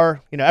that's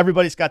our,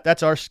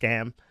 that's our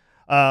scam.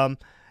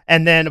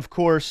 And then of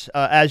course,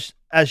 as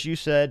you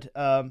said,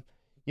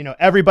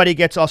 everybody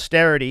gets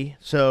austerity.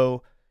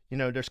 So,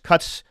 there's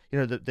cuts,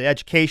 the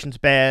education's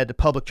bad, the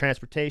public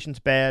transportation's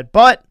bad,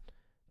 but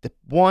the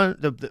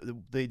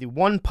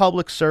one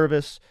public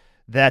service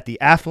that the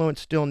affluent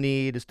still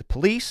need is the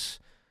police.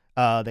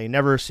 They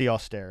never see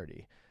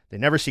austerity. They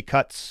never see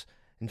cuts.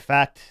 In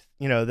fact,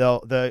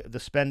 the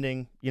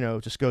spending,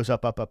 just goes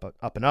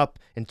up and up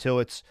until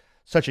it's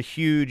such a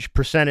huge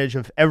percentage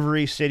of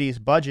every city's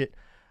budget.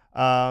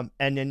 And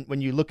then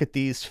when you look at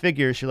these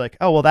figures, you're like,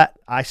 oh, well,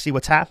 I see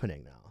what's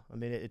happening now. I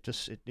mean,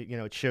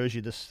 it shows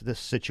you this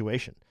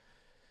situation.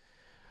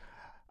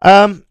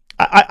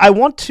 I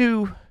want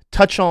to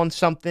touch on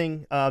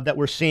something that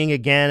we're seeing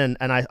again,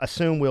 and I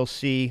assume we'll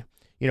see,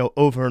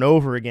 over and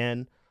over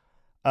again.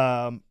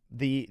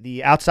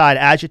 The outside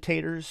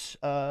agitators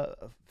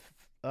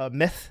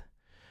myth.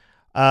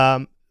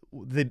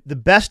 The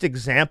best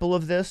example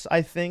of this,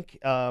 I think,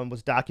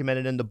 was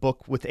documented in the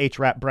book with H.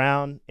 Rap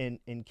Brown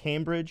in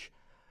Cambridge.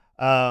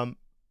 But,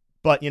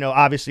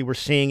 obviously we're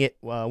seeing it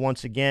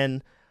once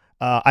again.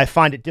 I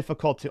find it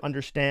difficult to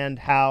understand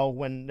how,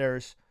 when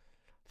there's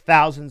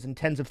thousands and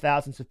tens of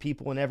thousands of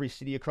people in every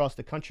city across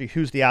the country,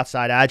 who's the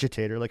outside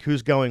agitator? Like,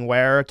 who's going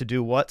where to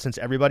do what, since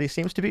everybody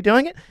seems to be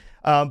doing it?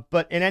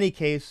 But in any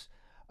case,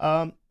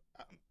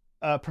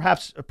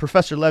 perhaps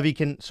Professor Levy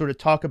can sort of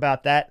talk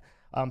about that,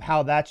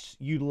 how that's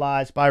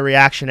utilized by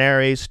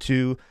reactionaries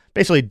to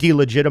basically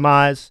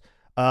delegitimize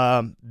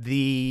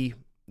the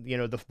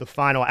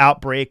final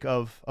outbreak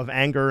of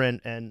anger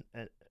and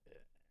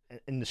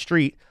in the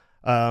street.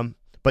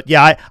 But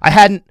yeah, I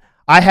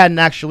hadn't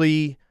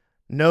actually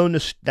known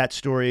that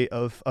story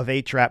of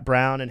A-Trap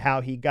Brown and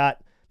how he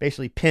got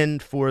basically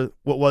pinned for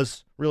what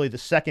was really the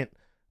second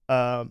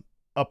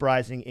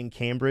uprising in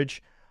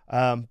Cambridge.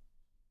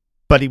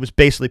 But he was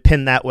basically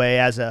pinned that way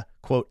as a,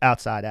 quote,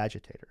 outside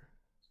agitator.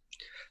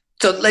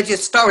 So let's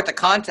just start with the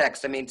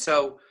context. I mean,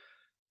 so,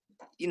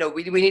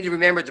 we need to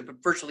remember that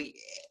virtually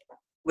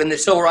when the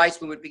civil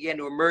rights movement began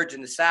to emerge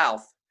in the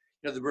South,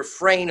 the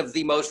refrain of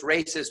the most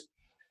racist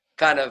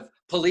kind of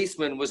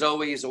policeman was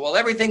always, well,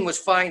 everything was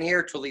fine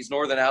here till these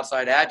northern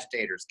outside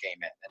agitators came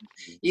in.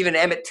 And even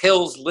Emmett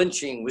Till's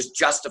lynching was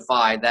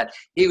justified, that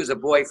he was a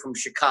boy from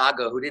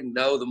Chicago who didn't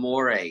know the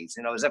mores,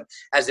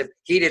 as if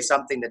he did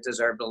something that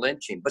deserved a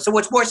lynching. But so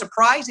what's more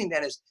surprising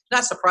then is,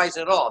 not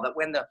surprising at all, that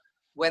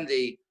when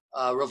the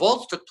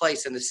revolts took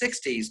place in the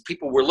 60s,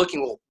 people were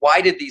looking, well, why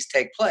did these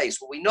take place?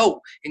 Well, we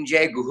know in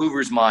J. Edgar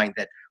Hoover's mind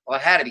that, well,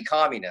 it had to be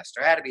communist,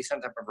 or had to be some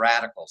type of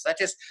radicals. That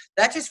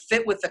just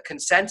fit with the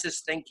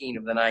consensus thinking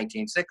of the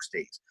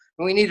 1960s.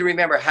 And we need to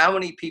remember how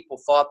many people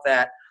thought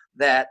that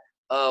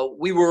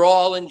we were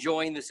all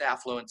enjoying this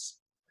affluence,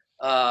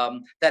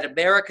 that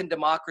American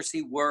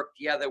democracy worked.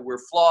 Yeah, there were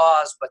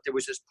flaws, but there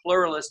was this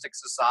pluralistic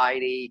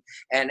society,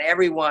 and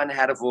everyone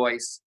had a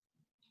voice.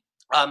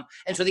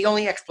 And so the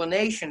only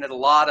explanation that a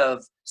lot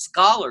of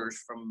scholars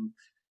from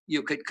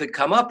could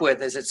come up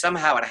with is that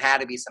somehow it had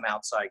to be some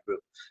outside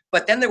group.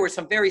 But then there were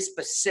some very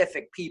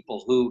specific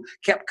people who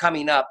kept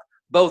coming up,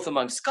 both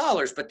among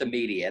scholars, but the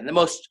media. And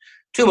the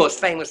two most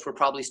famous were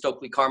probably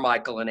Stokely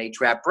Carmichael and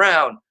A-Trap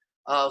Brown,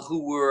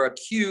 who were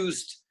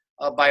accused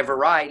by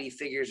variety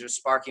figures of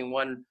sparking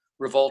one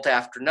revolt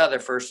after another,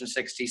 first in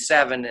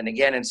 1967 and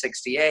again in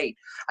 1968.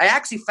 I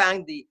actually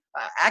found the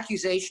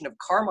accusation of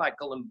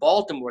Carmichael in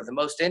Baltimore the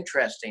most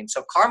interesting.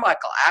 So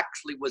Carmichael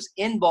actually was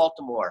in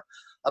Baltimore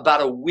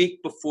about a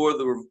week before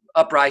the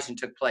uprising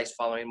took place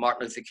following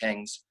Martin Luther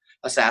King's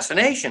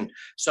assassination.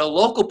 So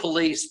local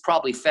police,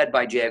 probably fed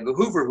by J. Edgar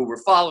Hoover, who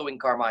were following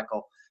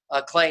Carmichael,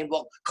 claimed,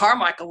 well,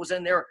 Carmichael was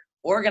in there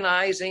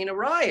organizing a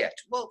riot.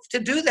 Well, to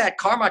do that,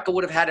 Carmichael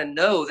would have had to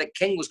know that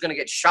King was going to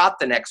get shot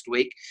the next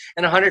week,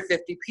 and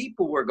 150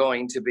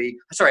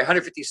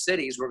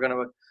 cities were going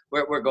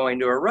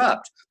to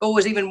erupt. But what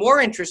was even more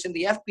interesting,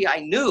 the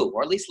FBI knew,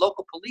 or at least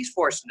local police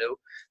force knew,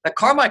 that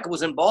Carmichael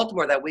was in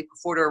Baltimore that week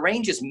before to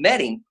arrange his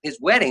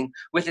wedding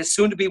with his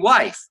soon-to-be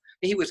wife.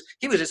 He was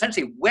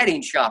essentially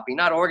wedding shopping,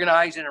 not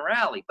organizing a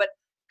rally, but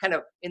kind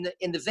of in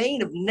the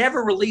vein of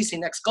never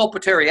releasing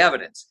exculpatory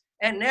evidence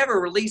and never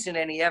releasing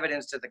any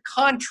evidence to the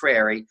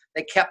contrary.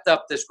 They kept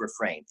up this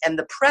refrain, and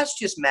the press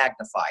just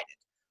magnified it.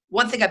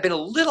 One thing I've been a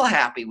little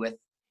happy with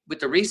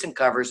the recent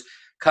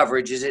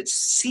coverage is it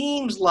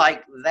seems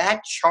like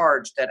that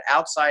charge that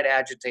outside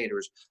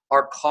agitators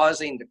are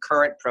causing the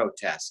current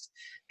protest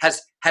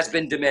has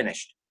been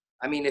diminished.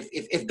 I mean,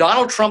 if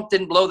Donald Trump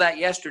didn't blow that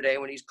yesterday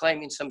when he's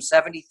claiming some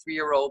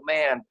 73-year-old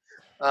man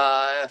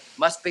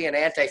must be an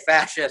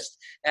anti-fascist,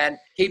 and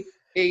he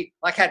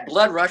like had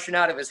blood rushing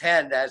out of his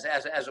hand as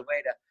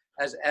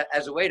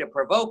a way to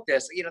provoke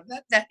this,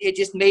 that it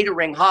just made it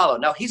ring hollow.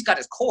 Now he's got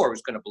his core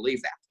who's going to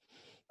believe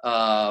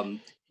that.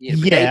 They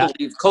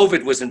believe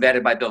COVID was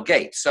invented by Bill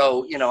Gates,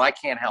 so I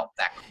can't help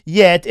that.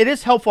 Yeah, it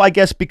is helpful, I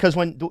guess, because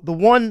when the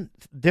one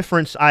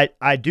difference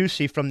I do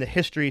see from the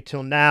history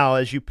till now,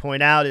 as you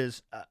point out,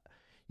 is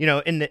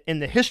in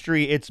the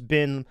history it's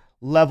been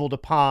leveled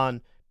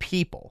upon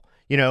people.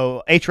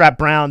 A-Trap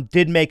Brown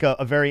did make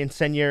a very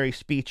incendiary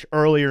speech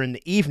earlier in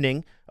the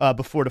evening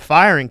before the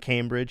fire in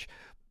Cambridge,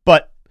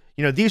 but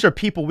these are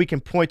people we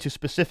can point to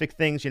specific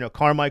things.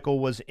 Carmichael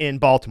was in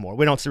Baltimore.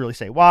 We don't really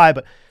say why,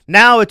 but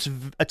now it's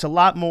a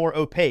lot more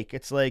opaque.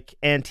 It's like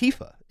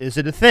Antifa. Is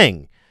it a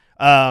thing?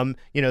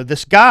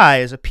 This guy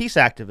is a peace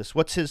activist.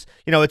 What's his?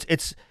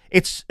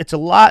 It's a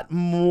lot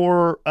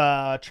more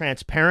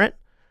transparent,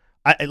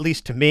 at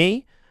least to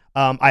me.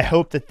 I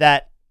hope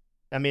that.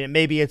 I mean,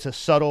 maybe it's a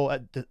subtle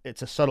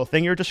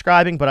thing you're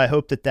describing, but I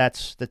hope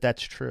that's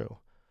true.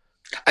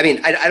 I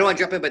mean, I don't want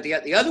to jump in, but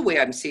the other way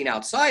I'm seeing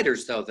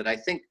outsiders, though, that I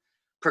think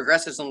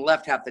progressives on the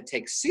left have to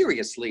take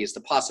seriously is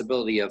the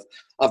possibility of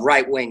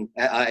right-wing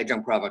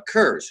adjunct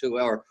provocateurs,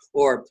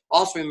 or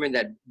also remembering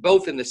that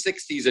both in the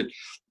 60s and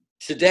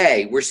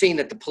today, we're seeing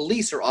that the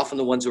police are often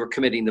the ones who are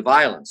committing the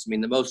violence. I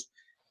mean, the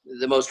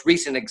most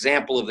recent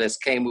example of this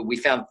we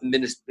found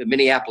the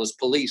Minneapolis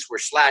police were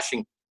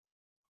slashing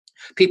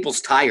people's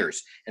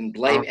tires and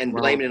blaming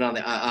it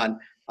on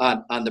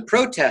the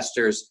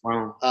protesters.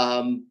 Wow.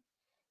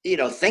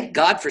 Thank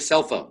God for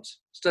cell phones.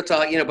 So,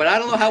 but I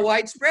don't know how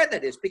widespread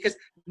that is, because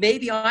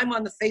maybe I'm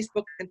on the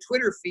Facebook and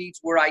Twitter feeds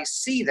where I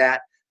see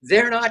that,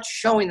 they're not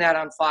showing that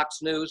on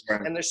Fox News,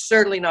 Right. and they're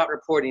certainly not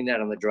reporting that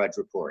on the Drudge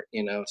Report,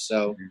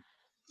 so.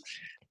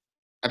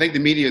 I think the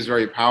media is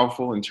very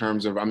powerful in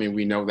terms of, I mean,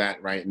 we know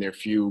that, right? And there are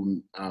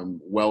few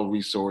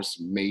well-resourced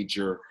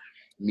major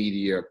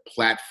media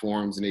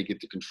platforms, and they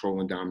get to control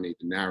and dominate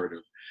the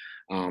narrative.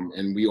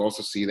 And we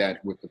also see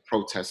that with the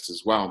protests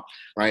as well,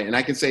 right? And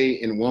I can say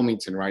in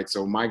Wilmington, right?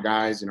 So my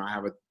guys, I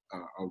have a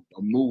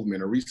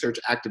movement, a research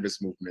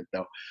activist movement,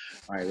 though,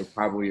 right? With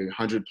probably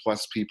 100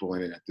 plus people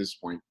in it at this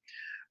point.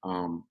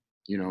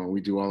 We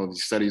do all of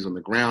these studies on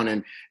the ground,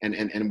 and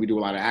we do a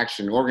lot of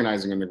action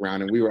organizing on the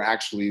ground. And we were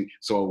actually,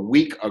 a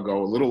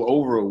little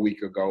over a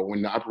week ago,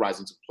 when the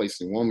uprising took place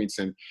in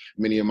Wilmington,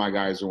 many of my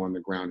guys were on the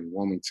ground in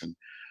Wilmington.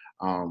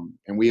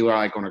 And we were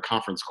like on a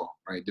conference call,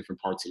 right? Different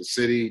parts of the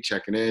city,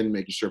 checking in,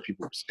 making sure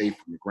people were safe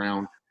from the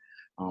ground,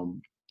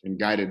 and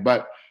guided.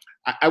 But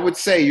I would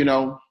say,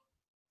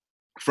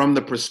 from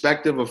the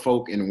perspective of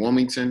folk in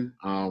Wilmington,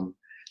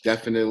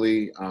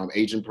 definitely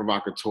agent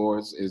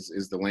provocateurs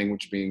is the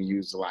language being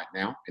used a lot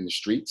now in the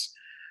streets.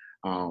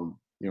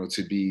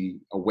 To be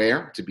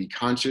aware, to be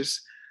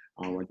conscious.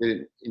 I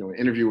did an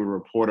interview with a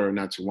reporter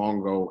not too long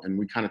ago, and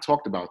we kind of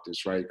talked about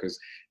this, right? Because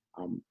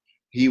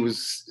he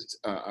was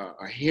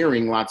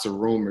hearing lots of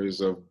rumors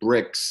of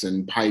bricks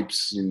and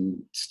pipes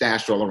and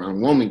stashed all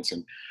around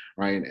Wilmington,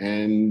 right?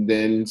 And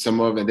then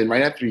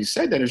right after he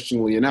said that,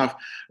 interestingly enough,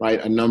 right,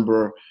 a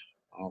number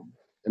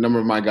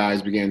of my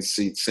guys began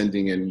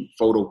sending in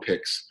photo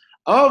pics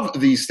of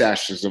these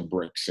stashes of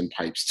bricks and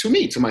pipes to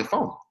me, to my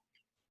phone,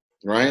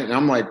 right? And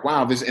I'm like,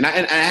 wow, this, and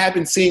I have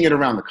been seeing it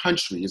around the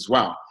country as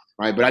well,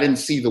 right? But I didn't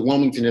see the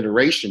Wilmington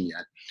iteration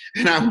yet.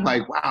 And I'm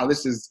like, wow,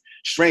 this is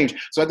strange.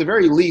 So at the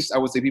very least, I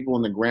would say people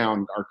on the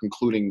ground are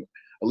concluding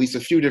at least a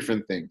few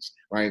different things,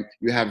 right?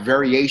 You have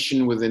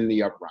variation within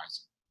the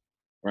uprising,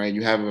 right?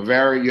 You have a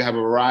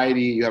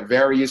variety, you have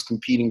various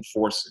competing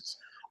forces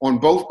on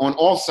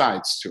all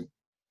sides too.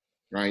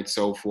 Right,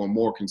 so for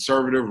more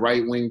conservative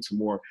right wing to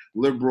more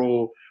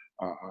liberal,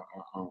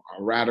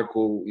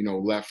 radical,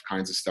 left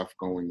kinds of stuff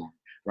going on.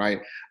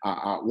 Right.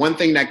 One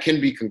thing that can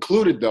be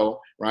concluded, though,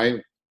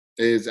 right,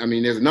 is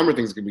there's a number of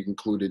things that can be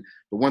concluded,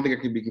 but one thing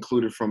that can be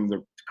concluded from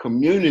the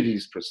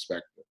community's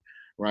perspective,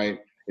 right,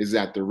 is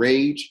that the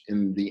rage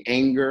and the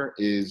anger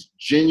is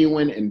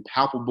genuine and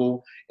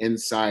palpable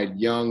inside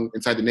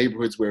the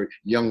neighborhoods where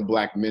young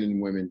Black men and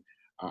women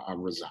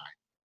reside.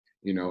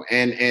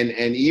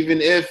 And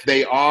even if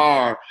they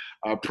are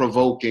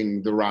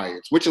provoking the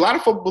riots, which a lot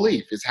of folk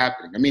believe is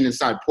happening.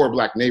 Inside poor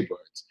Black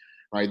neighborhoods,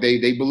 right?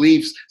 They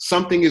believe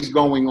something is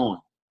going on,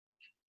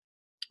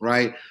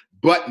 right?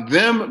 But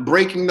them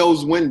breaking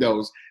those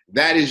windows,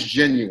 that is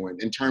genuine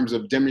in terms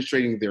of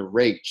demonstrating their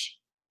rage,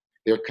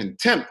 their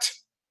contempt.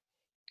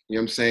 You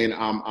know what I'm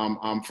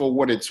saying? For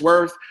what it's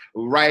worth,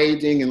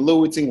 rioting and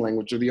looting,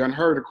 language of the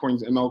unheard, according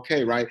to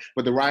MLK, right?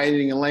 But the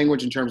rioting and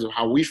language, in terms of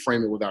how we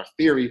frame it with our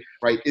theory,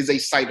 right, is a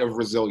site of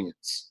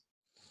resilience,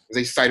 is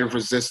a site of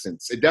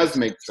resistance. It does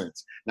make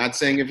sense. Not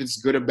saying if it's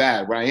good or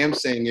bad. What I am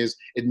saying is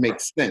it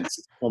makes sense.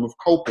 It's a form of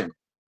coping.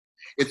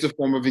 It's a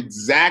form of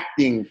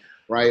exacting,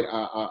 right,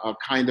 a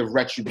kind of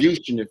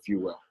retribution, if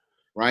you will,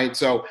 right?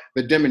 So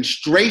the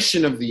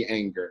demonstration of the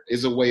anger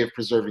is a way of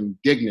preserving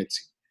dignity.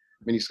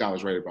 Many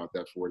scholars write about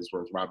that for what it's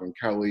worth. Robin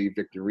Kelly,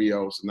 Victor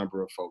Rios, a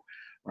number of folk,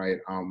 right?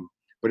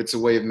 But it's a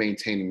way of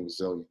maintaining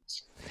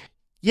resilience.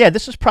 Yeah,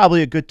 this is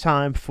probably a good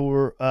time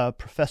for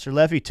Professor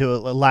Levy to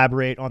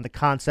elaborate on the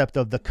concept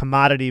of the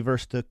commodity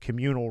versus the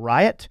communal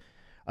riot.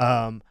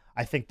 I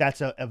think that's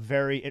a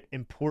very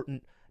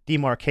important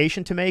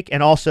demarcation to make.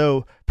 And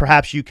also,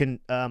 perhaps you can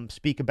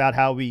speak about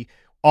how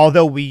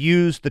although we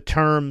use the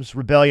terms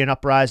rebellion,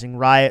 uprising,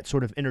 riot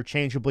sort of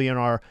interchangeably in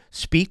our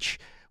speech,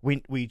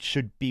 we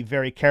should be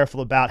very careful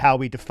about how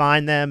we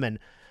define them and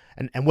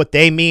what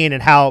they mean,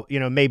 and how,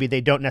 maybe they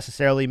don't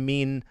necessarily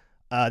mean,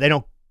 they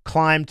don't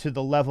climb to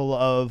the level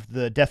of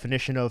the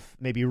definition of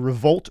maybe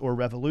revolt or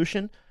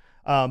revolution.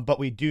 But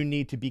we do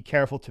need to be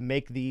careful to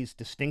make these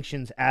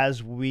distinctions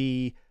as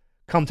we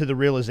come to the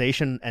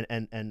realization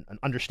and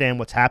understand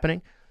what's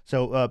happening.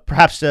 So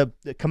perhaps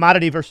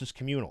commodity versus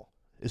communal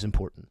is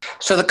important.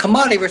 So the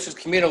commodity versus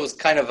communal was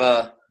kind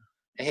of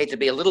I hate to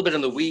be a little bit in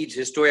the weeds,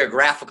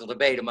 historiographical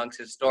debate amongst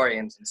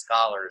historians and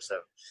scholars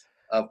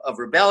of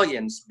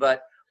rebellions.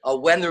 But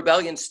when the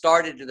rebellion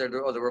started,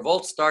 or the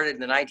revolt started in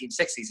the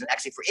 1960s, and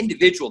actually for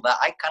individual, that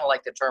I kind of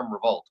like the term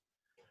revolt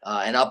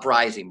and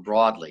uprising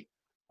broadly.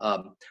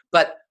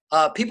 But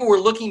people were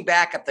looking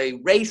back at the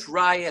race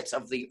riots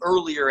of the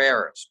earlier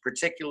eras,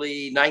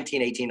 particularly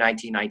 1918,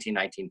 1919,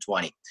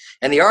 1920.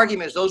 And the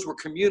argument is those were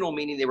communal,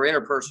 meaning they were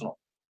interpersonal.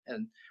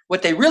 And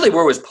what they really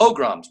were was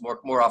pogroms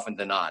more often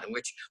than not, in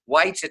which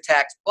whites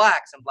attacked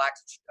blacks and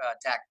blacks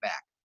attacked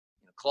back.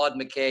 Claude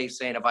McKay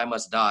saying, "If I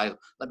must die,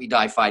 let me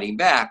die fighting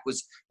back,"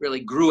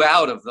 grew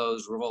out of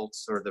those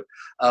revolts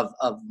of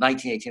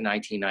 1918,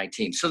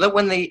 1919. So that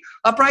when the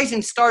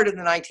uprising started in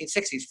the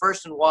 1960s,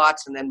 first in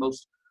Watts and then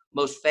most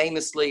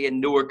famously in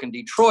Newark and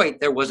Detroit,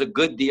 there was a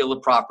good deal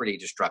of property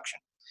destruction.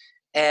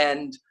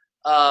 And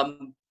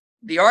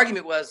the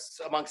argument was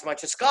amongst a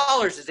bunch of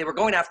scholars is they were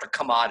going after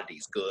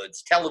commodities,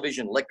 goods,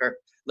 television, liquor,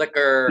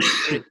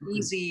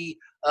 easy.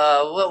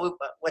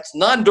 What's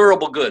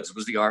non-durable goods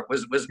was the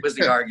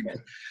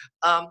argument.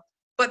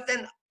 But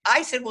then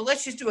I said, well,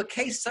 let's just do a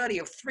case study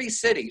of 3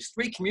 cities,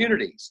 3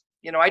 communities.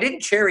 I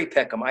didn't cherry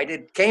pick them. I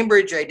did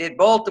Cambridge, I did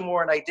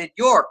Baltimore, and I did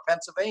York,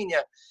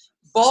 Pennsylvania.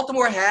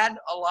 Baltimore had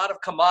a lot of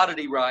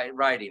commodity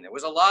writing. There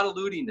was a lot of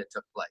looting that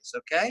took place.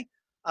 Okay.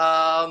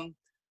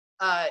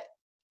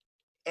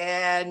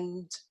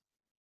 And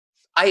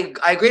I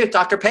agree with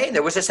Dr. Payne.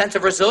 There was a sense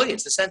of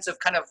resilience, a sense of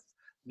kind of,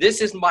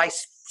 this is my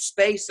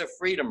space of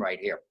freedom right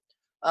here.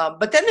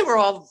 But then there were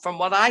all, from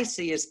what I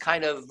see, is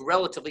kind of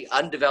relatively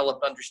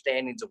undeveloped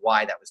understandings of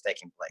why that was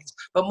taking place.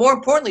 But more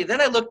importantly, then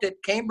I looked at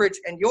Cambridge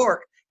and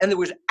York, and there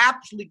was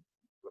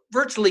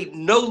virtually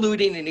no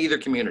looting in either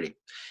community.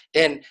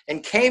 In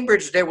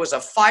Cambridge, there was a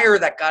fire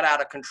that got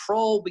out of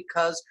control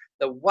because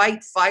the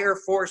white fire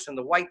force and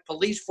the white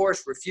police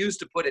force refused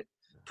to put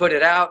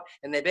it out,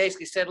 and they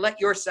basically said, let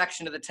your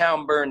section of the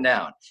town burn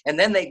down. And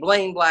then they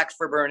blamed blacks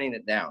for burning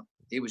it down.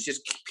 It was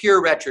just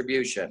pure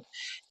retribution.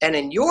 And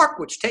in York,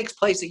 which takes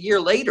place a year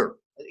later,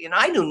 and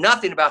I knew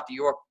nothing about the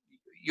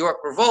York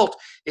revolt,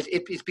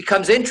 it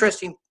becomes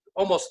interesting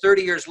almost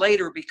 30 years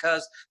later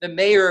because the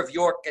mayor of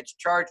York gets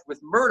charged with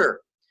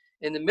murder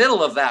in the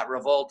middle of that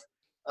revolt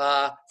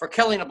for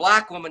killing a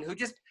black woman who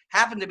just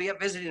happened to be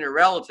visiting her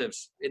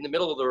relatives in the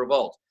middle of the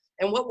revolt.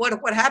 And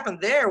what happened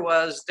there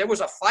was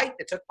a fight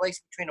that took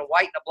place between a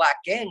white and a black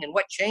gang, and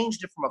what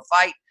changed it from a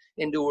fight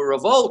into a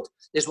revolt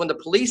is when the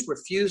police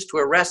refused to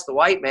arrest the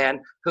white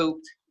man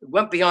who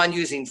went beyond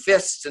using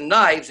fists and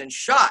knives and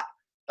shot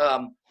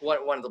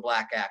one of the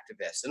black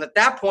activists. And at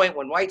that point,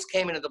 when whites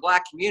came into the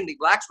black community,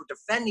 blacks were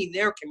defending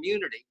their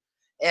community.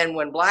 And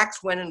when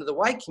blacks went into the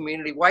white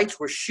community, whites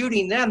were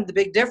shooting them. The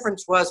big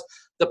difference was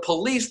the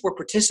police were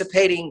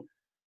participating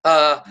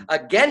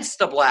against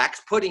the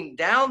blacks, putting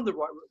down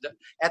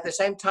at the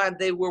same time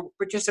they were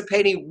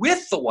participating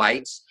with the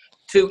whites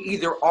to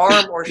either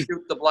arm or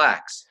shoot the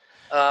blacks.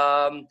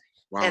 Wow.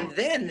 And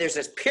then there's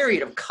this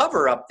period of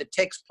cover-up that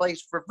takes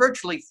place for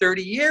virtually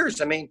 30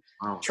 years. I mean,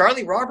 wow.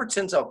 Charlie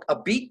Robertson's a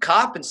beat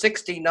cop in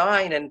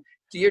 1969, and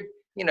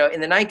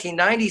in the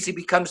 1990s he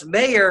becomes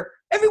mayor.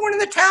 Everyone in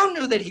the town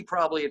knew that he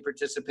probably had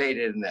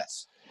participated in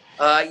this.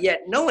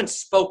 Yet no one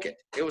spoke it.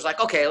 It was like,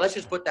 okay, let's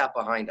just put that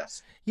behind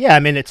us. Yeah, I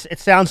mean, it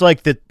sounds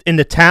like that in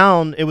the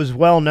town it was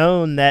well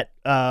known that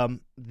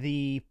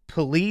the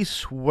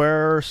police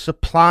were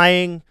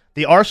supplying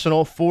the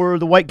arsenal for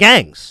the white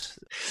gangs.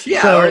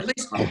 Yeah, so, or at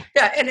least,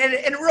 yeah. And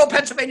in rural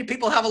Pennsylvania,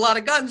 people have a lot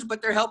of guns,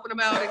 but they're helping them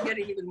out and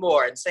getting even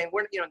more and saying,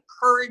 we're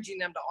encouraging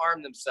them to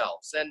arm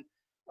themselves. And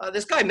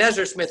this guy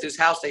Messersmith, whose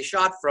house they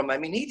shot from, I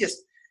mean,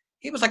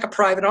 he was like a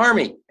private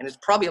army, and it's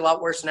probably a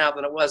lot worse now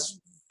than it was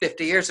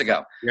 50 years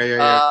ago.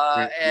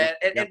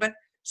 But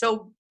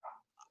so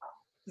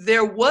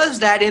there was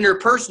that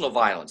interpersonal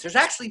violence. There's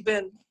actually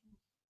been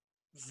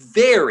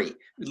very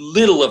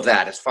little of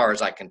that as far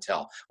as I can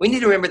tell. We need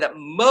to remember that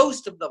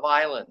most of the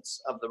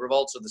violence of the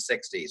revolts of the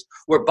 60s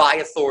were by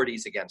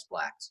authorities against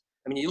blacks.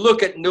 I mean, you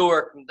look at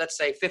Newark, let's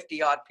say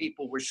 50 odd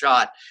people were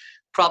shot.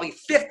 Probably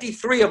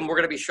 53 of them were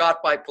going to be shot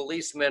by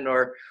policemen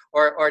or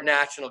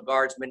National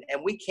Guardsmen,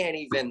 and we can't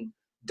even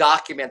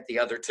document the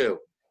other 2.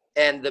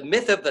 And the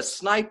myth of the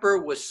sniper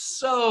was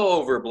so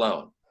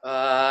overblown.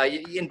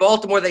 In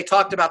Baltimore, they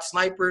talked about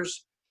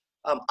snipers.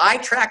 I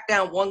tracked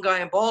down one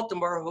guy in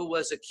Baltimore who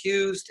was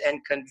accused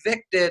and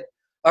convicted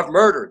of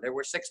murder. There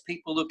were 6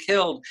 people who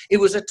killed. It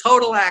was a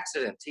total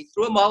accident. He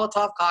threw a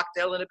Molotov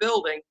cocktail in a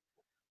building,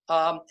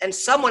 and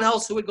someone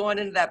else who had gone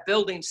into that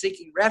building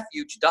seeking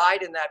refuge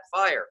died in that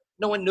fire.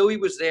 No one knew he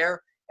was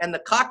there, and the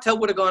cocktail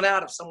would have gone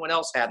out if someone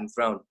else hadn't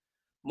thrown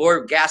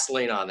more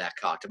gasoline on that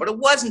cocktail. But it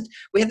wasn't.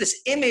 We had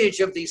this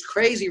image of these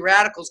crazy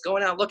radicals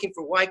going out looking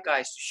for white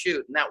guys to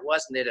shoot, and that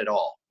wasn't it at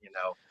all.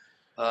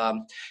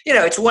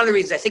 It's one of the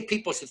reasons I think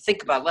people should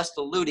think about less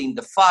the looting.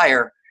 The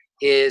fire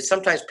is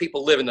sometimes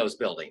people live in those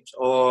buildings,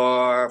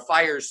 or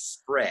fires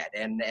spread,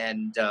 and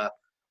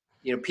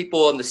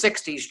people in the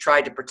 60s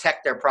tried to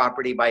protect their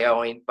property by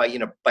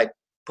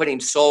putting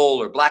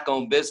sole or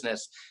black-owned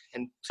business,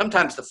 and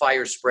sometimes the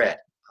fires spread.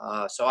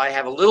 So I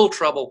have a little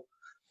trouble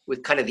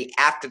with kind of the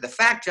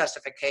after-the-fact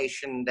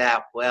justification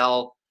that,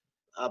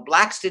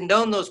 blacks didn't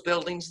own those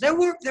buildings. There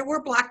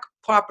were black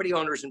property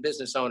owners and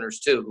business owners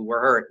too who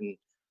were hurt, and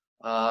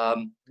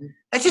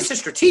that's just a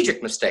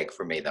strategic mistake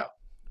for me, though.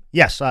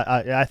 Yes,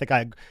 I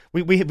think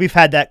we've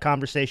had that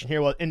conversation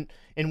here. Well,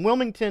 in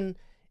Wilmington,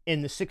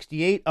 in the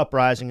 '68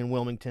 uprising in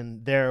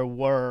Wilmington,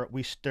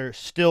 there's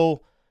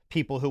still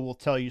people who will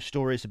tell you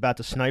stories about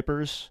the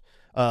snipers,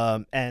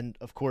 and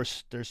of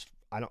course,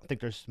 I don't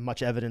think there's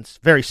much evidence,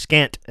 very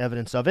scant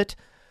evidence of it.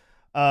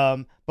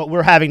 But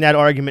we're having that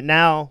argument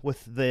now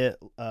with the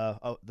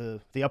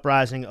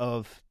uprising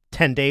of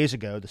 10 days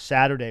ago, the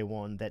Saturday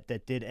one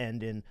that did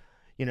end in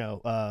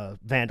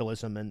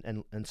vandalism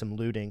and some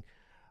looting.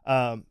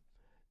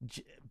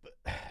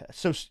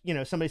 so,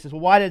 somebody says,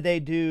 well, why did they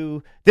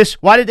do this?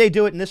 Why did they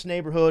do it in this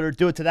neighborhood or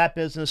do it to that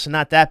business and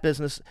not that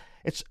business?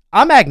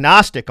 I'm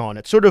agnostic on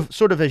it. Sort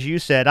of as you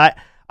said,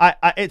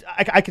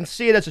 I can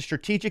see it as a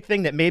strategic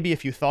thing that maybe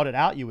if you thought it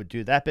out, you would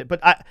do that.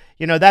 But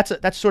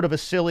that's sort of a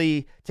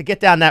silly, to get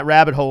down that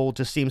rabbit hole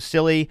just seems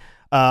silly.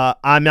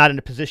 I'm not in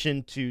a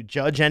position to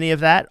judge any of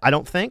that, I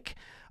don't think.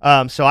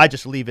 So I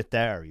just leave it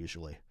there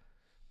usually.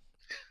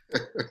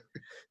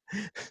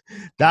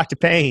 Dr.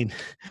 Payne.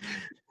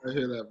 I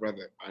hear that,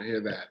 brother. I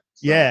hear that.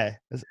 So, yeah.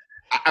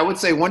 I would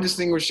say one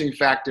distinguishing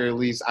factor, at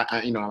least,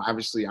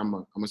 obviously I'm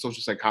a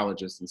social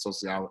psychologist and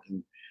sociologist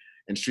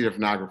and street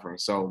ethnographer.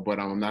 So, but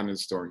I'm not an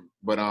historian.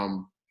 But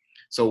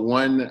so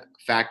one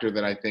factor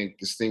that I think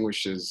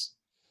distinguishes,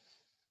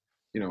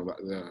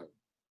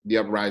 the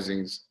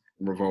uprisings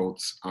and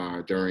revolts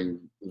during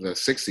the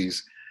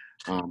 60s,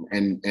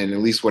 and at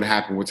least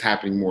what's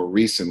happening more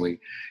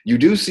recently, you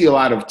do see a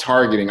lot of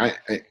targeting. I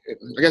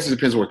guess it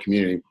depends on what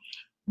community,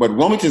 but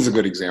Wilmington's a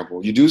good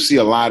example. You do see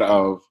a lot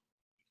of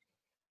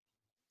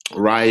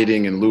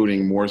rioting and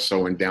looting more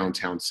so in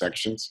downtown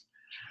sections,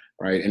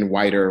 right, in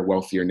whiter,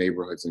 wealthier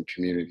neighborhoods and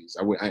communities.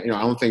 I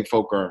don't think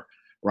folk are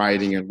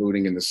rioting and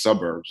looting in the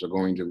suburbs or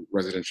going to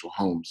residential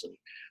homes.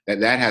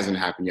 And that hasn't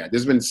happened yet.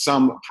 There's been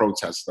some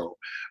protests though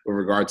with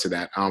regard to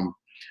that.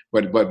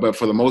 But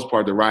for the most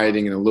part, the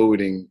rioting and the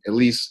looting, at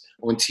least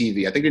on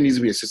TV, I think there needs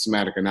to be a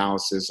systematic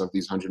analysis of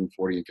these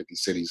 140 and 50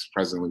 cities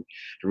presently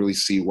to really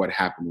see what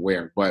happened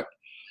where. But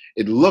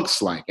it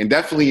looks like, and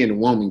definitely in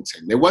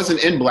Wilmington, it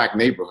wasn't in Black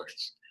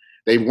neighborhoods.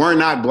 They were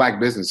not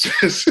Black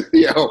businesses.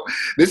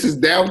 This is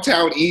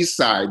downtown East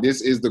Side.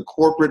 This is the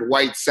corporate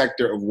white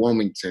sector of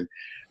Wilmington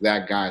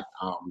that got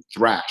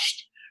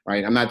thrashed,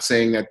 right? I'm not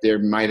saying that there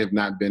might have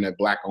not been a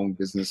Black-owned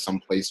business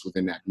someplace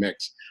within that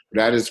mix, but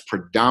that is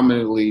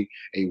predominantly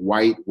a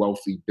white,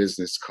 wealthy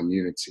business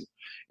community.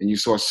 And you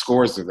saw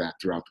scores of that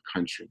throughout the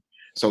country.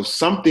 So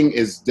something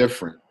is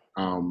different.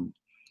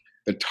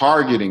 The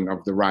targeting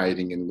of the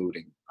rioting and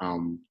looting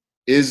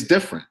is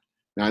different.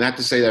 Now, not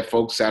to say that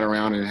folks sat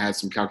around and had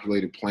some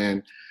calculated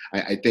plan.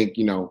 I think,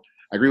 I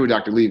agree with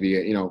Dr. Levy.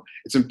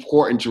 It's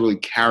important to really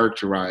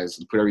characterize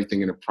and put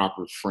everything in a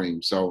proper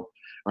frame. So,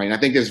 right, and I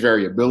think there's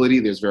variability,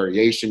 there's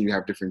variation. You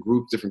have different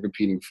groups, different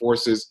competing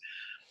forces.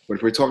 But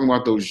if we're talking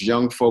about those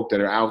young folk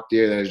that are out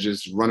there that are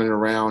just running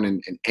around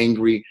and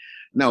angry,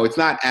 no, it's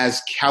not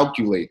as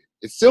calculated.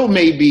 It still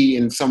may be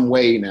in some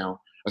way now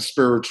a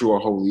spiritual or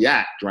holy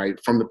act, right,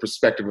 from the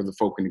perspective of the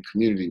folk in the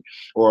community,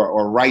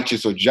 or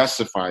righteous or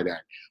justified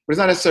act. But it's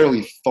not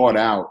necessarily thought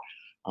out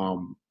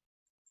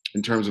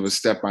in terms of a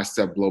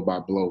step-by-step,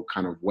 blow-by-blow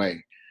kind of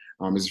way.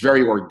 It's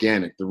very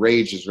organic. The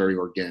rage is very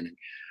organic.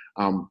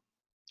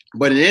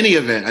 But in any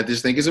event, I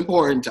just think it's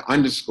important to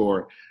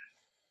underscore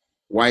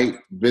white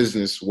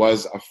business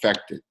was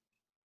affected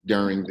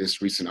during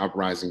this recent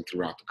uprising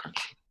throughout the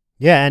country.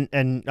 Yeah,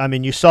 and I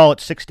mean, you saw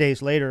it 6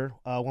 days later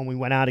when we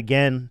went out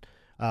again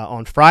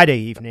on Friday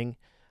evening,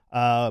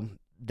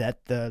 that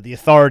the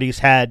authorities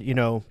had,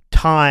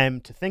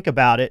 time to think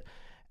about it.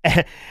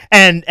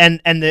 And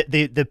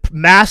the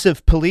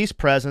massive police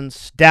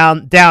presence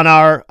down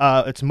our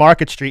it's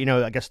Market Street,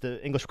 I guess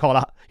the English would call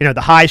it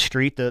the High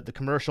Street, the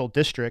commercial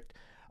district,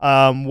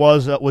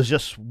 was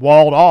just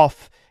walled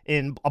off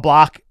in a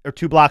block or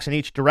 2 blocks in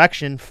each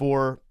direction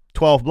for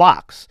 12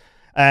 blocks,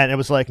 and it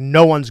was like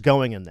no one's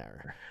going in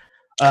there.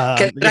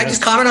 Can I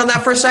just comment on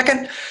that for a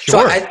second?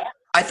 Sure. So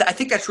I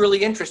think that's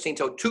really interesting.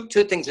 So two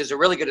things. There's a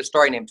really good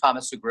historian named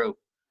Thomas Sugrue,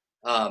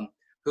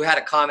 who had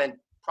a comment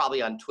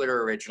probably on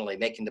Twitter originally,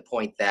 making the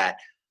point that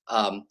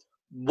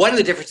one of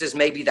the differences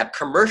may be that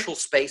commercial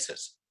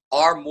spaces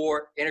are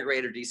more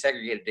integrated or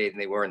desegregated today than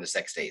they were in the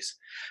 60s.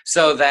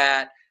 So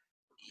that,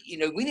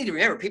 we need to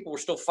remember people were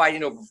still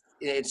fighting over,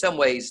 in some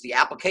ways, the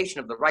application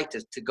of the right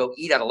to go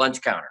eat at a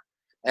lunch counter.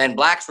 And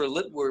Blacks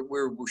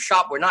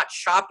were not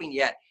shopping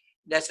yet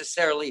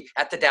necessarily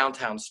at the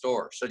downtown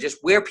store. So just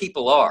where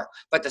people are.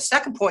 But the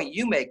second point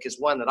you make is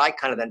one that I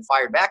kind of then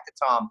fired back to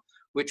Tom,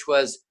 which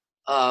was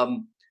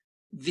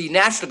the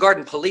National Guard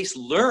and police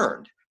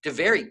learned to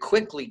very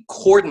quickly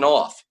cordon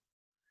off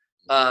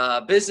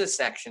business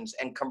sections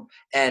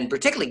and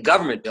particularly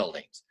government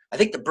buildings. I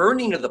think the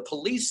burning of the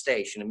police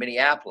station in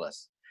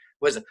Minneapolis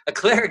was a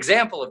clear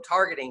example of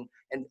targeting,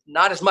 and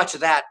not as much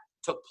of that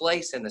took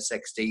place in the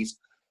 60s,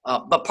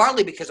 but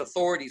partly because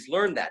authorities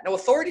learned that. Now,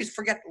 authorities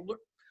forget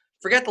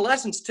the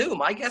lessons too.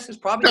 My guess is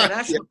probably the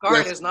National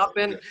Guard has not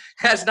been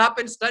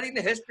studying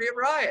the history of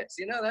riots.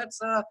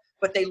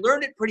 But they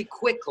learned it pretty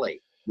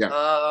quickly. Yeah.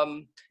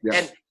 I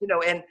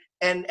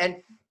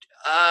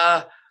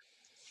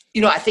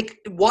think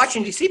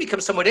Washington D.C.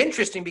 becomes somewhat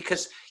interesting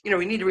because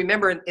we need to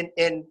remember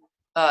in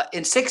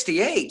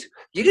 '68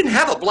 you didn't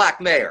have a Black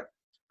mayor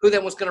who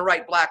then was going to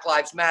write Black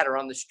Lives Matter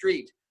on the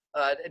street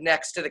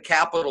next to the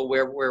Capitol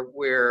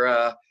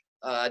where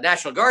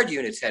National Guard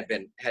units had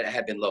been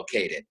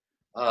located.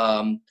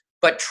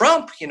 But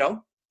Trump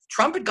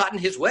had gotten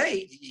his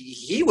way.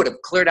 He would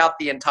have cleared out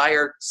the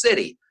entire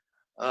city.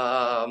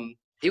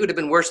 He would have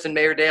been worse than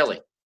Mayor Daley,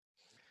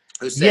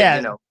 who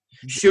said,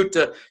 shoot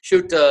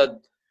to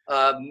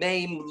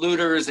maim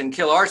looters and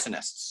kill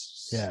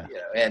arsonists. Yeah.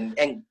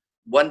 And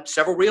won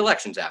several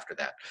re-elections after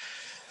that.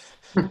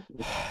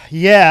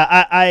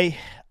 Yeah,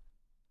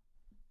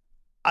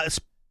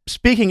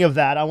 speaking of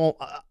that, I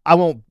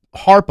won't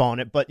harp on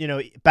it, but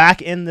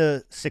back in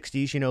the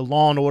 60s,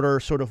 Law and Order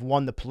sort of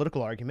won the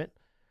political argument.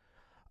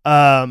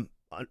 But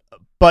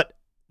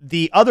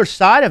the other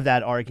side of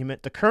that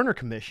argument, the Kerner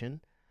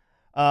Commission,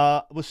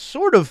 was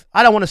sort of,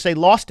 I don't want to say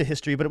lost to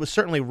history, but it was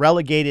certainly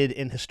relegated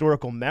in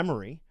historical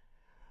memory.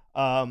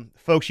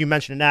 Folks, you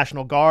mentioned the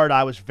National Guard.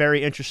 I was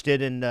very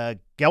interested in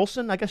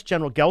Gelson. I guess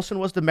General Gelson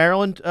was the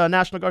Maryland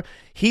National Guard.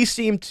 He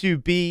seemed to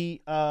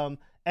be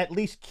at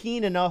least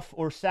keen enough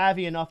or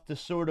savvy enough to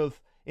sort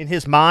of, in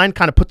his mind,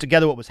 kind of put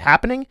together what was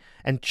happening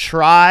and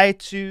try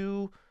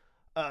to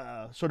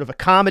sort of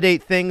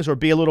accommodate things or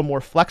be a little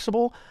more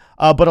flexible.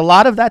 But a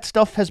lot of that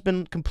stuff has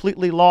been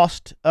completely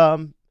lost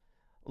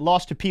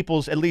to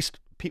people's, at least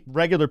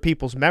regular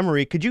people's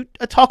memory. Could you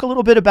talk a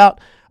little bit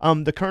about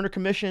the Kerner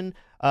Commission,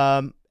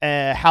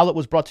 how it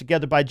was brought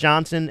together by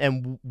Johnson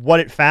and what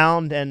it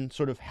found and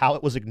sort of how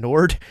it was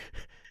ignored?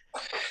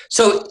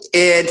 So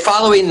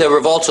following the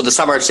revolts of the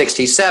summer of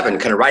 67,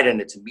 kind of right in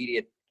its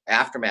immediate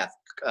aftermath,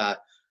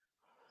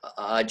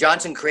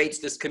 Johnson creates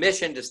this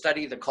commission to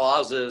study the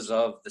causes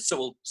of the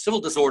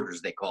civil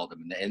disorders, they called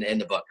them in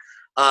the book.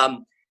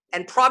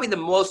 And probably the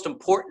most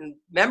important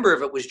member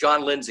of it was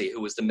John Lindsay,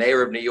 who was the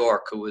mayor of New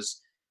York, who was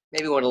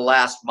maybe one of the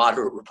last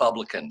moderate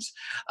Republicans.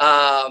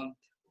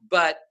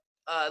 But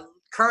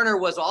Kerner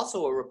was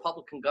also a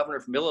Republican governor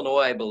from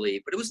Illinois, I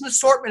believe. But it was an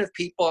assortment of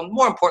people. And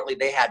more importantly,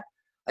 they had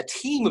a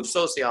team of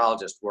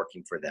sociologists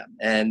working for them.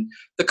 And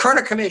the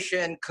Kerner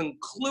Commission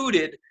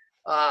concluded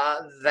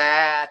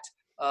that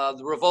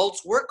the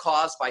revolts were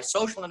caused by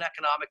social and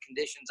economic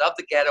conditions of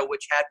the ghetto,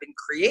 which had been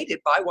created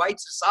by white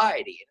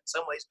society. And in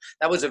some ways,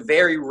 that was a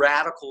very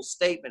radical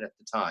statement at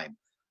the time.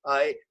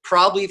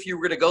 Probably if you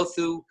were going to go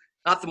through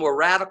not the more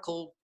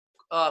radical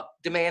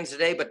demands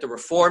today, but the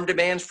reform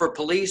demands for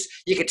police,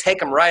 you could take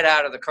them right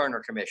out of the Kerner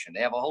Commission. They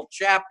have a whole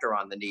chapter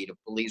on the need of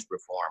police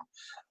reform.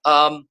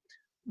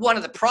 One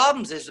of the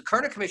problems is the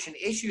Kerner Commission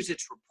issues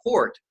its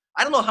report.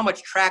 I don't know how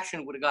much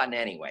traction it would have gotten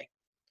anyway.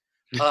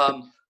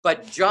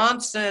 But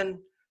Johnson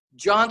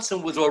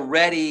was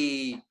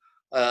already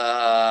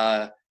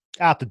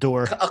out the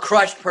door, a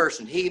crushed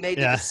person. He made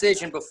the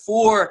decision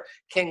before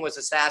King was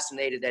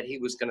assassinated that he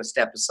was going to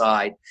step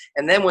aside.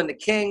 And then when the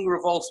King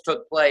revolts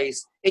took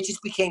place, it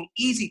just became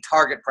easy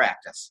target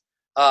practice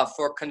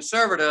for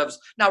conservatives.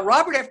 Now,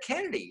 Robert F.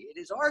 Kennedy, it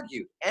is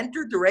argued,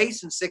 entered the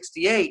race in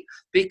 68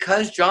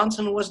 because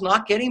Johnson was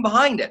not getting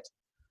behind it.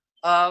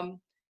 And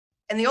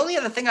the only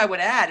other thing I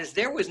would add is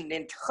there was an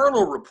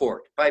internal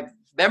report by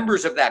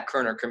members of that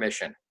Kerner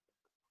Commission.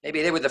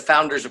 Maybe they were the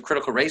founders of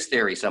critical race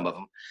theory, some of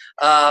them,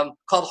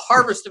 called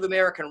Harvest of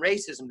American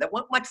Racism, that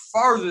went much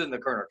farther than the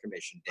Kerner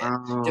Commission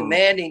did,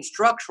 demanding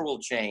structural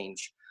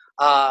change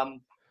and,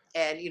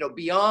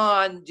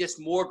 beyond just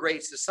more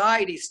great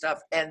society stuff.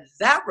 And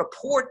that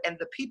report and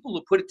the people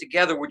who put it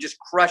together were just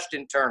crushed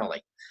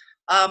internally.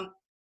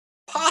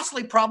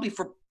 Probably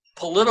for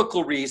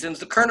political reasons,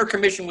 the Kerner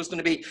Commission was going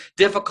to be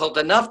difficult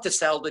enough to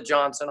sell to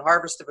Johnson.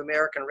 Harvest of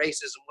American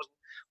Racism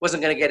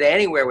wasn't going to get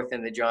anywhere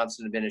within the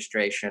Johnson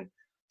administration.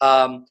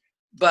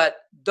 But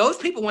those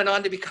people went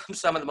on to become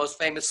some of the most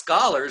famous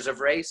scholars of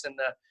race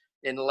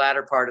in the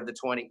latter part of the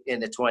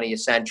 20th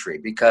century,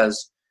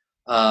 because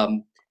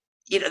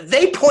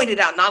they pointed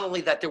out not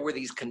only that there were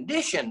these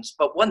conditions,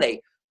 but when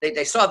they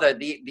saw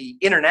the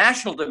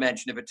international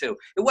dimension of it too.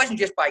 It wasn't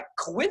just by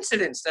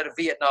coincidence that a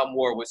Vietnam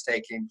War was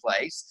taking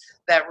place.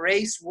 That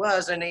race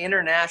was an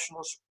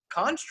international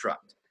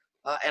construct,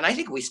 and I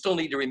think we still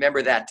need to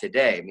remember that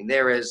today. I mean,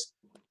 there is.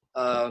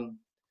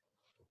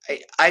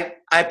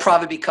 I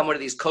probably become one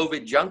of these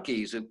COVID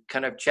junkies who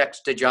kind of checks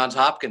the Johns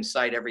Hopkins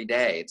site every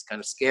day. It's kind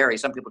of scary.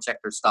 Some people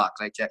check their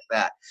stocks. I check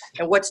that.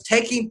 And what's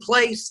taking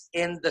place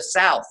in the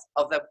south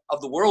of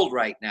the world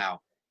right now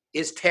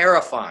is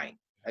terrifying.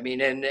 I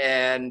mean,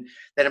 and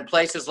that in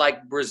places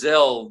like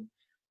Brazil,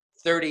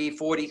 30,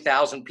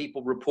 40,000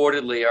 people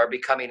reportedly are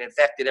becoming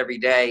infected every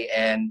day.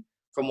 And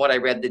from what I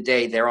read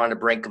today, they're on the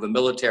brink of a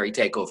military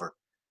takeover.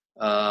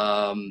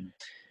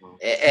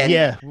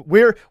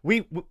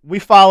 We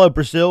follow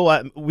Brazil.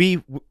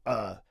 The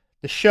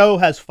show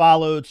has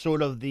followed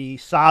sort of the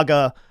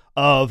saga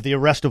of the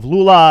arrest of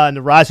Lula and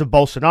the rise of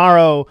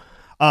Bolsonaro.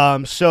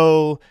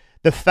 So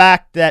the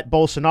fact that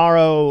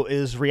Bolsonaro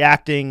is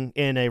reacting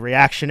in a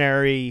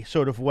reactionary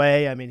sort of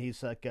way, I mean,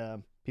 he's like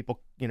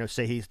people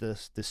say he's the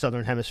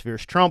Southern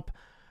Hemisphere's Trump,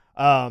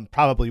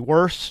 probably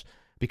worse,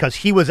 because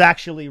he was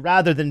actually,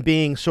 rather than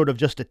being sort of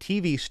just a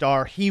TV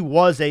star, he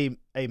was a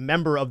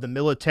member of the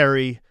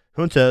military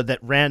junta that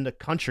ran the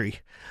country.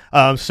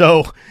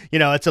 So,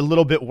 it's a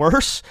little bit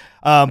worse.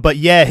 But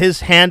yeah,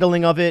 his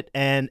handling of it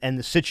and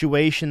the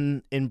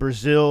situation in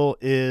Brazil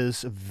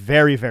is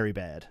very, very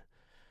bad.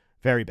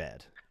 Very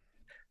bad.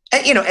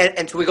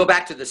 And so we go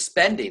back to the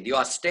spending, the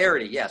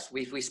austerity. Yes,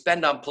 we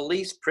spend on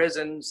police,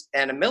 prisons,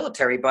 and a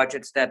military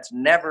budgets that's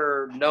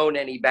never known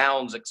any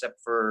bounds except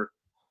for,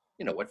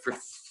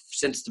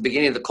 since the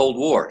beginning of the Cold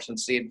War,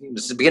 since the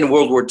beginning of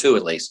World War II,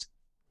 at least.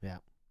 Yeah.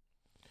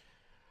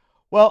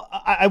 Well,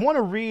 I want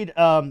to read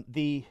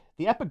the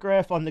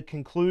epigraph on the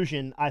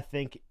conclusion. I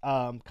think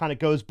kind of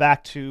goes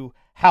back to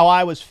how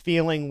I was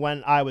feeling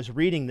when I was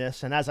reading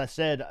this, and as I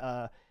said,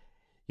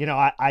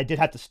 I did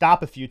have to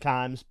stop a few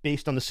times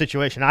based on the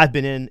situation I've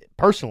been in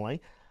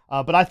personally,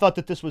 but I thought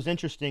that this was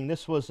interesting.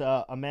 This was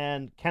a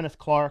man, Kenneth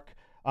Clark,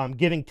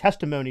 giving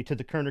testimony to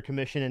the Kerner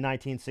Commission in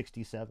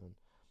 1967.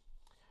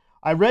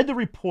 I read the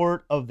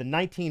report of the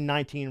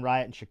 1919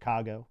 riot in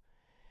Chicago,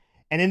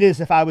 and it is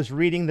as if I was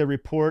reading the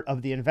report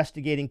of the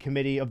investigating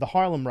committee of the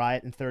Harlem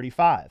riot in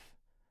 35,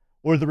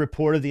 or the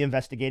report of the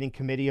investigating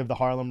committee of the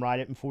Harlem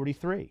riot in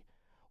 43,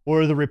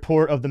 or the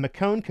report of the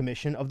McCone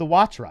Commission of the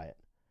Watts riot.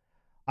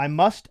 I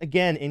must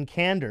again in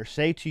candor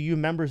say to you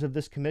members of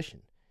this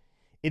commission,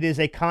 it is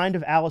a kind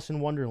of Alice in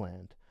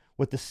Wonderland,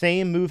 with the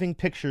same moving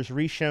pictures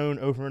reshown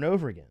over and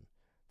over again,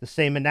 the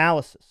same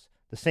analysis,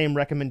 the same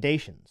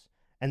recommendations,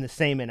 and the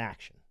same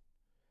inaction.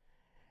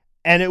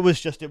 And it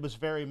was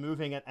very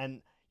moving,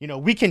 and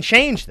we can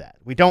change that.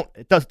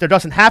 There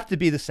doesn't have to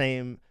be the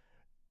same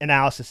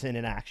analysis and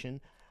inaction,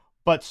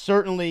 but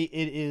certainly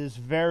it is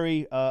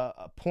very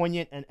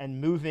poignant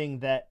and moving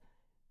that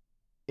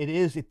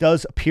it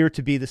does appear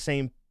to be the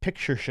same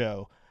picture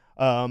show,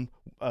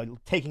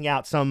 taking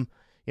out some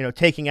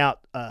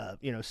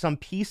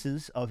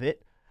pieces of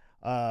it,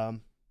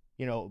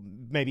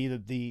 maybe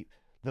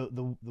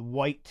the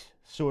white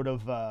sort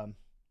of,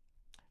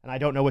 and I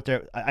don't know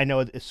I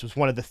know this was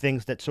one of the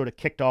things that sort of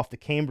kicked off the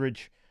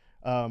Cambridge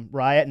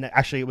riot, and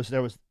actually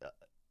there was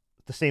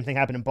the same thing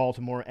happened in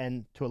Baltimore,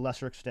 and to a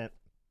lesser extent,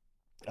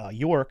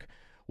 York,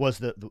 was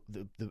the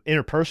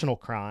interpersonal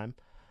crime.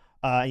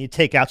 And you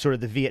take out sort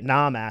of the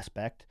Vietnam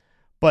aspect,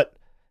 but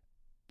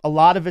a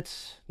lot of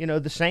it's,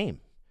 the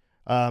same.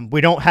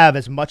 We don't have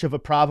as much of a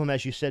problem,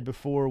 as you said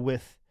before,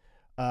 with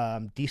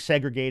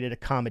desegregated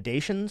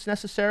accommodations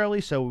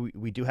necessarily. So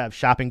we do have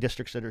shopping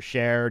districts that are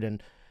shared,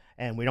 and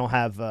we don't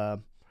have, a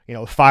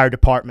fire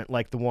department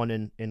like the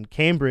one in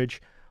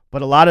Cambridge,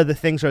 but a lot of the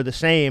things are the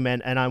same.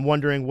 And I'm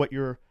wondering what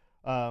your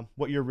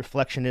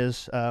reflection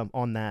is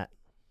on that.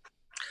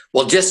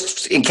 Well,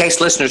 just in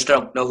case listeners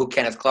don't know who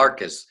Kenneth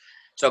Clark is.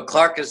 So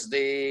Clark is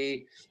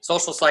the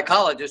social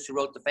psychologist who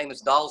wrote the famous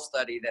doll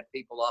study that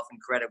people often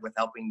credit with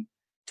helping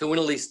to win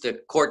at least the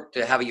court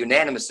to have a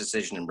unanimous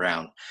decision in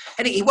Brown.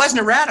 And he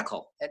wasn't a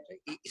radical.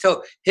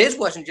 So his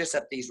wasn't just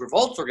that these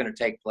revolts were going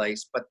to take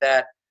place, but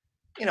that,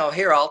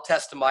 here I'll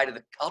testify to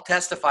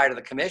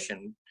the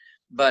commission,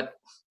 but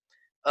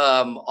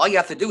all you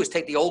have to do is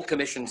take the old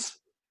commission's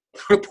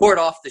report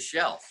off the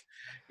shelf.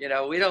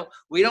 We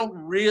don't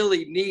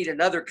really need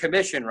another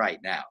commission right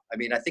now. I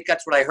mean, I think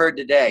that's what I heard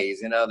today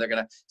is,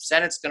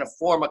 Senate's going to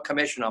form a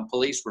commission on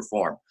police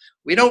reform.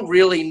 We don't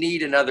really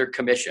need another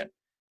commission.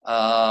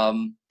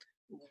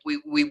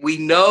 We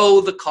know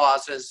the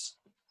causes,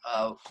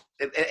 and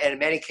in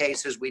many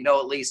cases, we know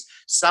at least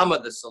some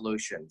of the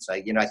solutions.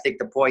 I think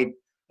the point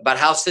about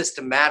how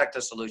systematic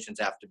the solutions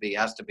have to be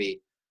has to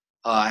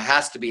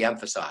be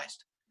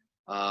emphasized.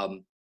 I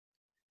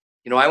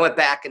went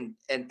back and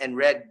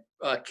read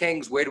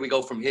King's Where Do We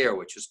Go From Here,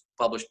 which was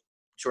published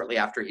shortly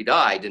after he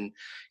died. And,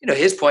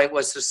 his point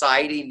was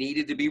society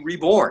needed to be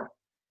reborn.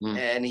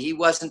 And he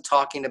wasn't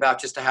talking about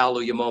just a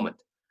hallelujah moment.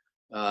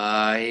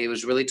 He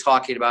was really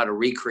talking about a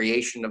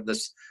recreation of the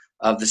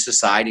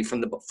society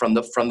from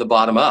the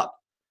bottom up.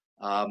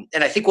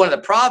 And I think one of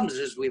the problems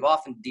is we've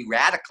often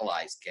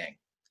de-radicalized King.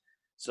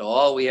 So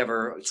all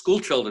school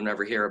children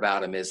ever hear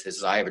about him is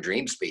his I Have a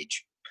Dream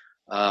speech.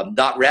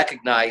 Not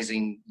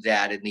recognizing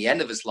that in the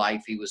end of his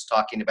life, he was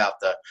talking about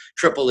the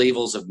triple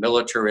evils of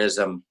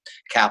militarism,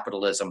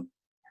 capitalism,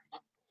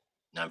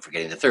 and I'm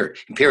forgetting the third,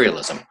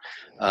 imperialism.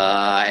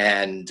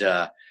 I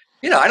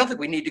don't think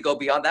we need to go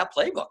beyond that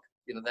playbook.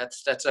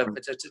 That's what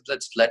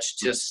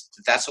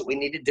we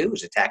need to do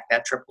is attack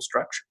that triple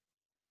structure.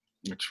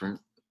 That's right.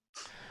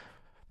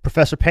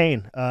 Professor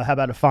Payne, how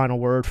about a final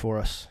word for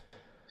us?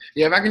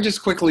 Yeah, if I can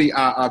just quickly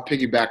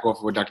piggyback off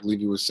of what Dr.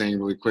 Levy was saying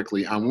really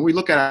quickly. When we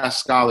look at our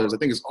scholars, I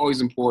think it's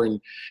always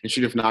important, and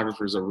street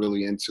ethnographers are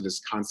really into this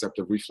concept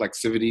of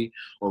reflexivity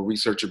or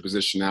researcher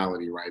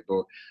positionality, right?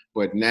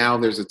 But now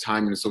there's a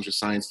time in the social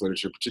science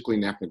literature,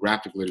 particularly in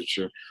ethnographic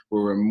literature,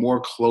 where we're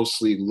more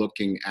closely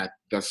looking at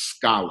the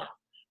scholar,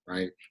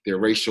 right? Their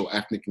racial,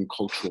 ethnic, and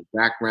cultural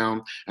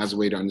background as a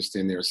way to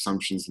understand their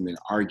assumptions and their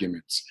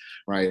arguments,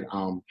 right?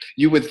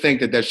 You would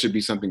think that should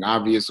be something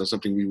obvious or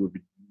something we would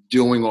be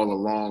doing all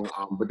along,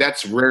 but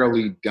that's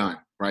rarely done,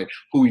 right?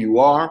 Who you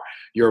are,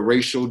 your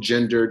racial,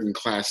 gendered, and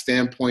class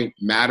standpoint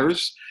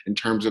matters in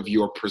terms of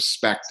your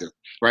perspective,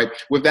 right?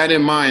 With that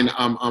in mind,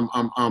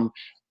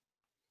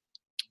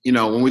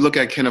 when we look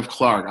at Kenneth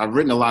Clark, I've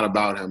written a lot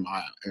about him,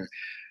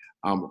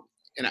 and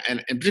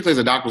particularly as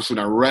a doctoral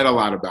student, I read a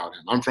lot about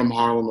him. I'm from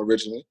Harlem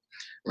originally.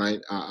 right?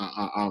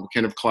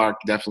 Kenneth Clark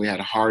definitely had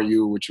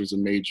Haru, which was a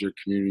major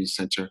community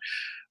center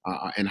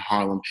in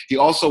Harlem. He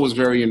also was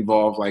very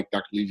involved, like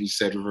Dr. Levy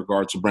said, with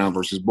regard to Brown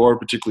versus Board,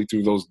 particularly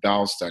through those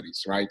doll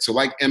studies, right? So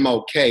like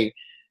MLK,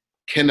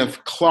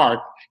 Kenneth Clark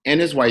and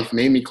his wife,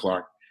 Mamie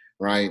Clark,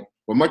 right,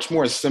 were much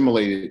more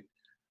assimilated,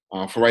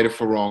 for right or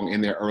for wrong,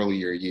 in their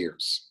earlier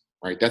years,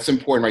 right? That's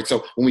important, right?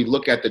 So when we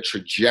look at the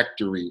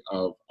trajectory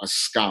of a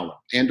scholar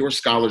and or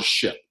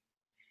scholarship,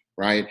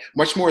 right,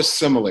 much more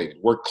assimilated,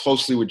 worked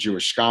closely with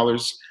Jewish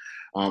scholars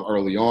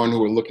early on who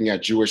were looking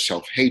at Jewish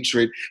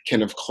self-hatred.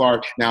 Kenneth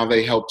Clark, now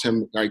they helped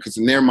him, right, because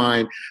in their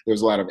mind, there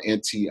was a lot of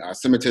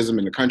anti-Semitism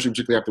in the country,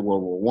 particularly after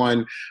World War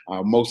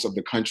I. Most of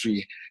the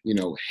country,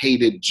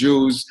 hated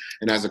Jews,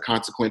 and as a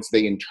consequence,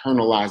 they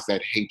internalized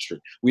that hatred.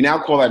 We now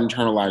call that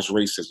internalized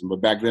racism, but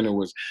back then it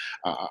was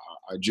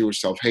Jewish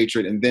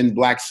self-hatred and then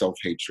Black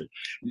self-hatred.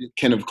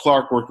 Kenneth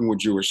Clark, working with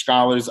Jewish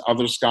scholars,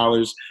 other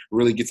scholars,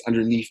 really gets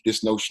underneath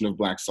this notion of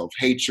Black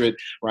self-hatred,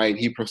 right?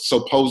 He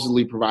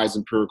supposedly provides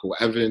empirical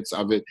evidence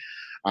of it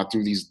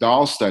through these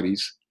doll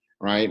studies,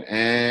 right?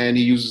 And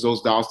he uses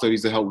those doll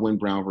studies to help win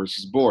Brown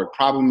versus Board.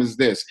 Problem is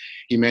this: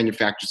 he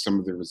manufactures some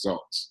of the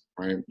results,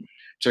 right?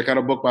 Check out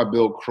a book by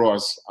Bill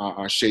Cross,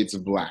 Shades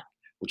of Black,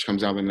 which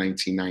comes out in the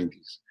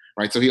 1990s,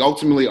 right? So he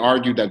ultimately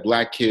argued that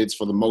Black kids,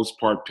 for the most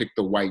part, pick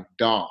the white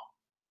doll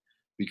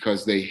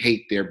because they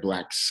hate their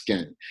Black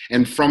skin.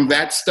 And from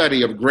that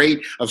study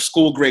of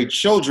school grade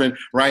children,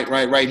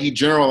 right, he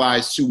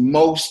generalized to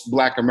most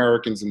Black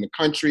Americans in the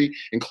country,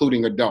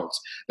 including adults,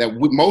 that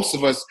most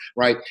of us,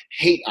 right,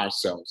 hate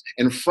ourselves.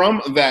 And from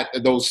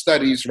those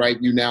studies, right,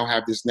 you now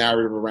have this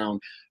narrative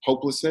around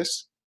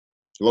hopelessness,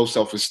 low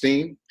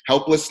self-esteem,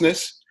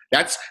 helplessness.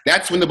 That's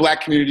when the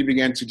Black community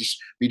began to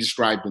be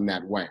described in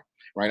that way.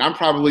 Right, I'm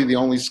probably the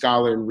only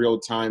scholar in real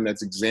time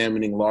that's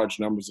examining large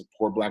numbers of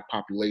poor Black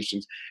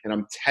populations, and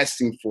I'm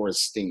testing for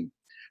esteem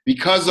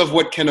because of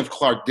what Kenneth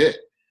Clark did,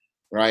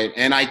 right?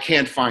 And I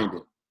can't find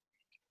it,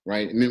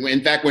 right?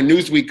 In fact, when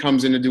Newsweek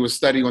comes in to do a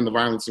study on the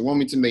violence in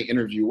Wilmington, they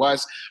interview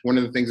us. One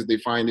of the things that they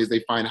find is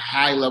they find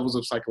high levels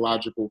of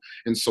psychological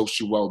and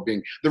social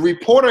well-being. The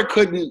reporter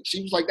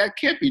she was like, that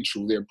can't be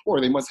true. They're poor.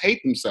 They must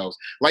hate themselves,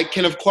 like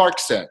Kenneth Clark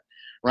said,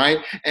 right?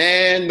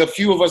 And the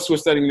few of us who are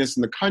studying this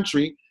in the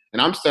country,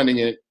 and I'm studying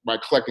it by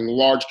collecting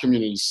large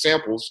community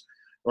samples,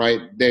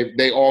 right?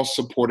 They all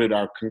supported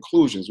our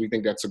conclusions. We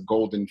think that's a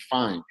golden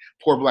find.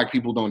 Poor Black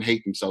people don't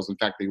hate themselves. In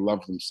fact, they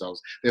love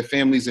themselves, their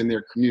families, and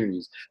their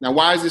communities. Now,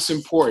 why is this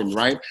important,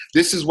 right?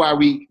 This is why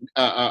we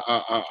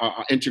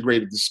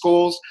integrated the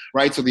schools,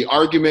 right? So the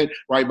argument,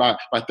 right, by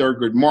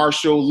Thurgood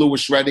Marshall,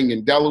 Louis Redding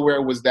in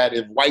Delaware was that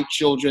if Black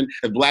children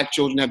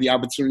had the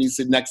opportunity to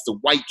sit next to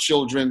white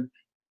children,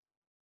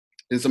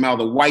 and somehow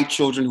the white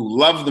children who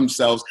love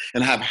themselves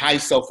and have high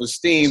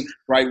self-esteem,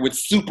 right, would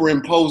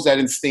superimpose that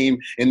esteem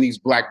in these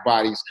Black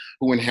bodies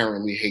who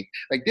inherently hate.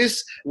 Like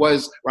this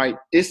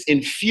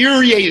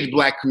infuriated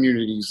Black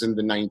communities in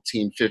the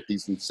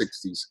 1950s and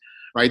 60s.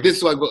 Right,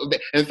 this was,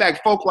 in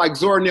fact, folk like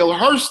Zora Neale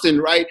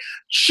Hurston, right,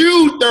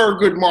 chewed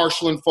Thurgood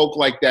Marshall and folk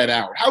like that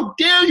out. How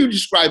dare you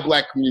describe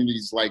Black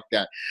communities like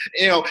that?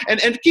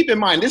 And keep in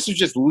mind, this was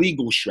just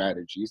legal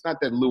strategy. It's not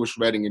that Louis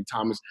Redding and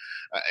Thomas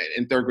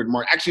and Thurgood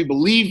Marshall actually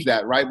believed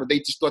that, right? But they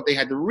just thought they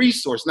had the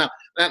resource. Now,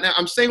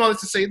 I'm saying all this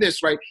to say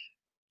this, right?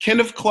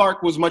 Kenneth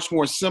Clark was much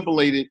more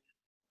assimilated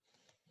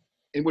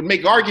and would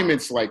make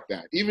arguments like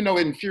that, even though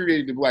it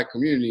infuriated the Black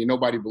community and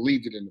nobody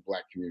believed it in the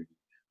Black community.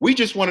 We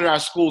just wanted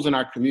our schools and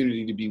our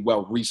community to be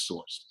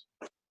well-resourced,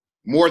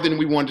 more than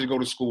we wanted to go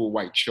to school with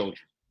white children,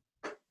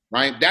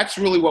 right? That's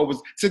really what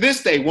was, to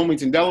this day,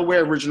 Wilmington,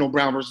 Delaware, original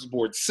Brown versus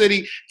Board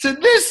city, to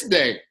this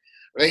day,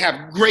 they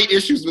have great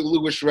issues with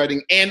Louis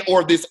Redding and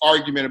or this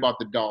argument about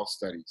the doll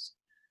studies,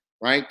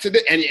 right?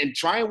 And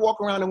try and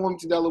walk around in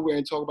Wilmington, Delaware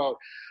and talk about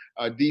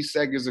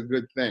deseg is a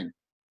good thing,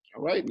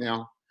 all right?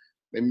 Now,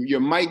 you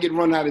might get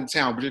run out of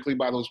town, particularly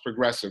by those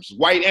progressives,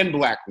 white and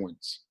Black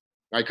ones.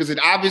 Right, because it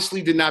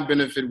obviously did not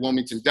benefit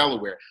Wilmington,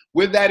 Delaware.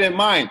 With that in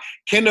mind,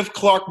 Kenneth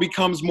Clark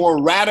becomes more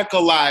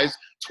radicalized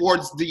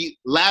towards the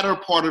latter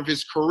part of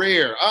his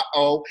career.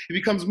 He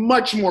becomes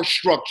much more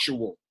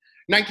structural.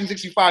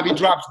 1965, he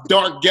drops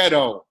Dark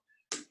Ghetto,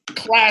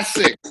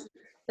 classic.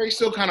 He's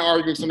still kind of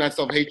arguing some of that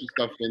self-hatred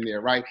stuff in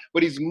there, right?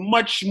 But he's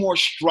much more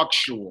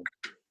structural,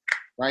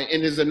 right,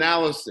 in his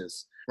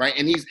analysis. Right,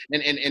 and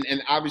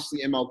and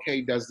obviously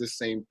MLK does the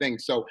same thing.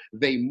 So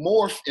they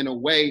morph in a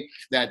way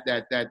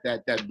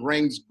that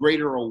brings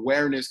greater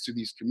awareness to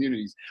these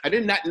communities. I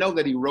did not know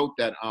that he wrote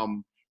that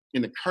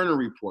in the Kerner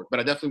report, but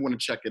I definitely want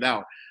to check it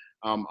out.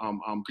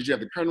 Because you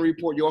have the Kerner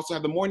report, you also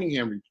have the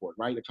Moynihan report,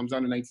 right? It comes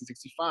out in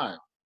 1965.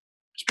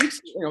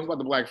 Speaks, about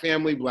the Black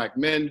family, Black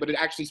men, but it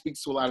actually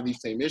speaks to a lot of these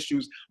same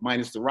issues,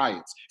 minus the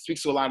riots. It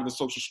speaks to a lot of the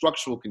social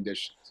structural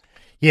conditions.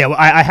 Yeah, well,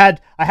 I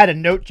had a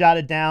note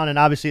jotted down, and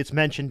obviously it's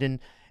mentioned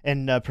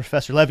in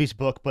Professor Levy's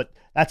book, but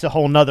that's a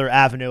whole nother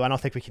avenue. I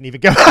don't think we can even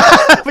go.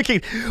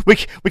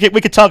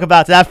 we could talk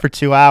about that for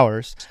 2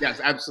 hours. Yes,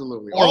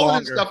 absolutely. All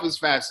of this stuff is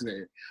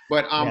fascinating,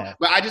 but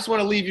I just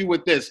want to leave you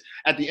with this.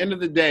 At the end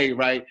of the day,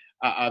 right?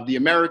 the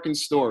American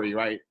story,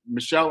 right?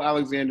 Michelle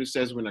Alexander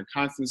says we're in a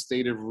constant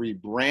state of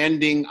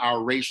rebranding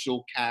our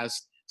racial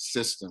caste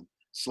system,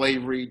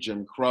 slavery,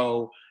 Jim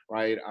Crow,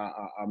 right?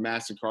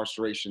 Mass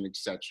incarceration,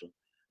 etc.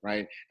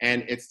 Right?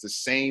 And it's the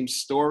same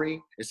story,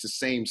 it's the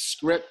same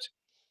script,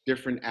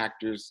 different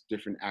actors,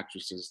 different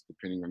actresses,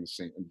 depending on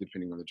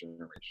the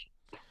generation.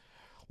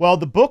 Well,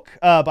 the book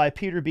by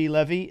Peter B.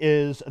 Levy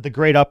is The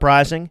Great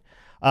Uprising.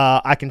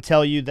 I can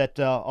tell you that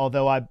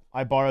although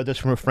I borrowed this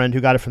from a friend who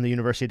got it from the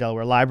University of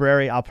Delaware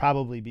Library, I'll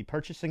probably be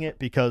purchasing it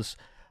because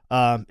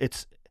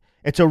it's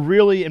a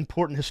really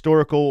important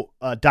historical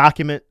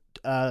document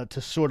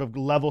to sort of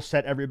level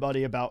set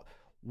everybody about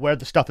where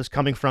the stuff is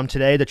coming from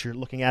today that you're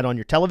looking at on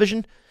your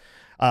television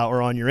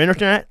or on your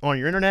internet.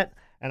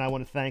 And I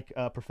want to thank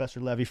Professor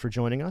Levy for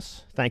joining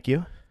us. Thank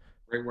you.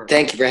 Great work.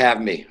 Thank you for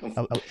having me.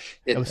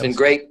 It's been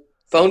great.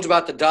 Phone's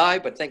about to die,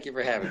 but thank you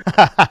for having me.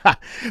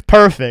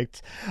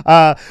 Perfect.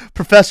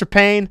 Professor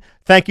Payne,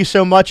 thank you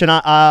so much. And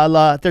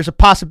there's a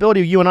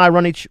possibility of you and I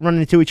running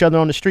into each other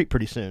on the street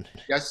pretty soon.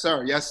 Yes,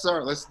 sir. Yes,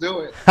 sir. Let's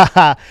do it.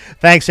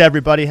 Thanks,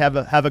 everybody. Have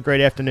a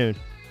great afternoon.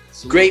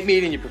 Great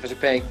meeting you, Professor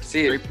Payne.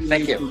 See you.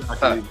 Thank you.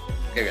 Okay,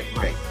 good.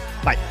 Great.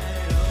 Bye.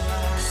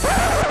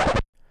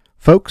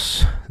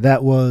 Folks,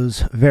 that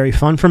was very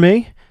fun for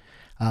me.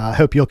 I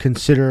hope you'll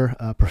consider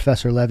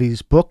Professor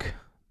Levy's book,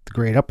 The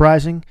Great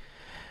Uprising.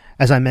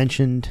 As I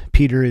mentioned,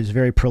 Peter is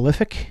very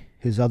prolific.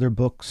 His other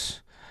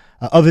books,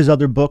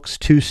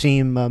 two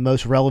seem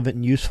most relevant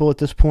and useful at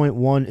this point.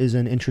 One is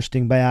an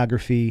interesting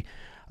biography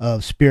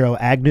of Spiro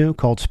Agnew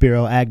called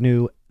Spiro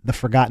Agnew, The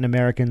Forgotten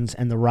Americans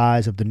and the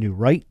Rise of the New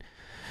Right.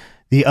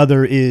 The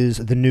other is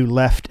The New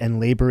Left and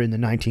Labor in the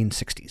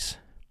 1960s.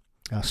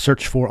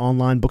 Search for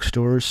online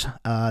bookstores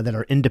that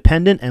are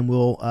independent and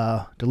will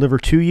deliver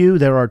to you.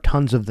 There are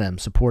tons of them.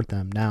 Support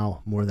them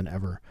now more than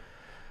ever.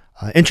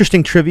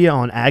 Interesting trivia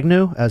on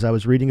Agnew, as I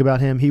was reading about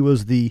him. He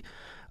was the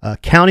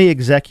county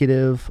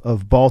executive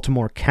of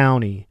Baltimore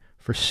County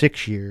for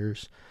 6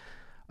 years.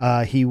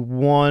 He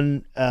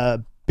won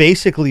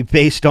basically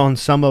based on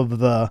some of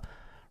the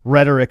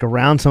rhetoric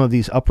around some of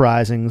these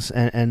uprisings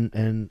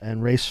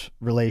and race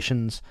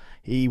relations.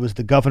 He was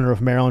the governor of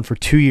Maryland for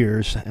 2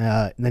 years,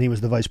 and then he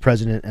was the vice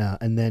president,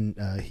 and then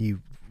he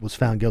was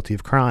found guilty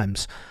of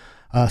crimes.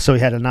 So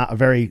he had a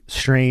very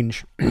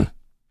strange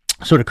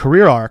sort of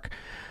career arc.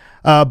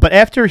 But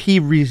after he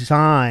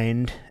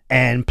resigned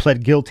and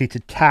pled guilty to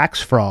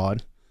tax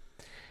fraud,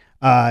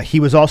 he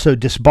was also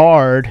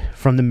disbarred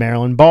from the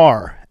Maryland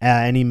bar,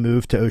 and he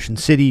moved to Ocean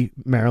City,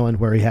 Maryland,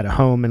 where he had a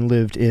home and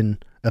lived in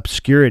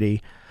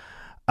obscurity.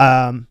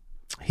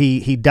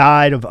 He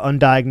died of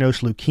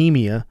undiagnosed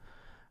leukemia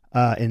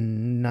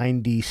in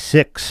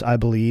 96, I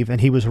believe, and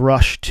he was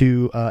rushed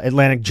to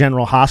Atlantic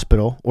General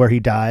Hospital, where he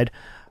died,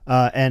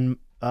 and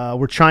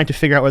we're trying to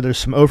figure out whether there's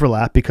some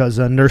overlap because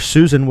Nurse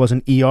Susan was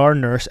an ER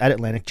nurse at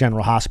Atlantic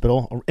General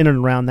Hospital in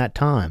and around that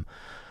time.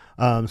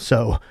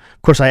 So,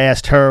 of course, I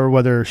asked her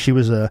whether she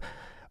was an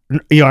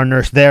ER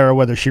nurse there or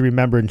whether she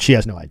remembered, and she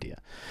has no idea.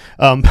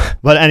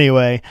 But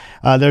anyway,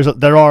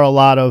 there are a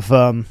lot of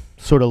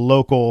sort of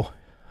local.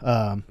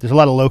 There's a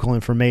lot of local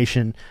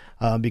information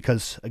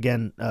because,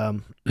 again,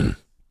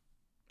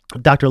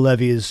 Dr.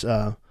 Levy is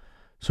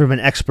sort of an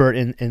expert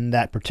in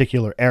that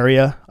particular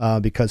area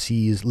because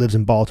he lives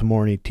in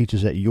Baltimore and he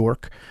teaches at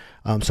York.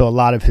 So a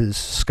lot of his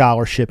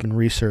scholarship and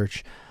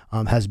research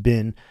has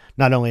been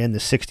not only in the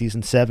 60s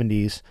and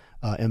 70s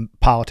in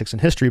politics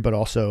and history, but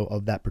also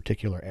of that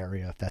particular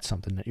area, if that's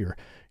something that you're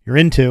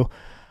into.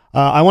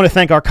 I want to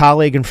thank our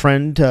colleague and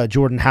friend,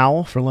 Jordan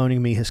Howell, for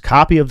loaning me his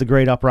copy of The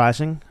Great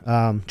Uprising.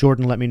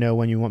 Jordan, let me know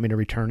when you want me to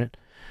return it.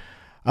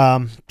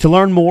 To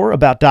learn more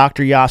about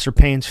Dr. Yasser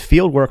Payne's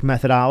fieldwork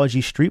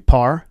methodology, Street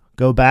Par,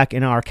 go back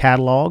in our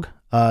catalog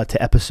to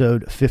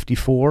episode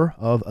 54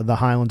 of the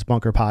Highlands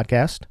Bunker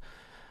podcast.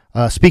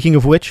 Speaking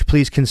of which,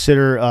 please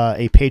consider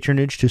a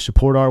patronage to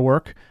support our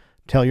work.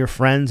 Tell your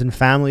friends and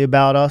family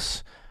about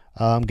us.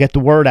 Get the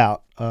word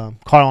out.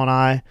 Carl and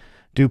I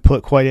do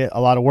put quite a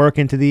lot of work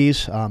into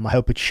these. I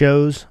hope it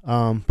shows,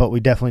 but we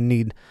definitely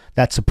need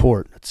that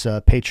support. It's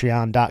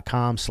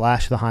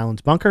patreon.com/The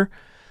Highlands Bunker.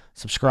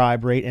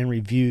 Subscribe, rate, and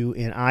review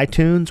in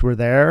iTunes. We're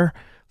there.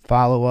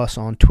 Follow us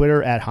on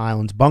Twitter at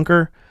Highlands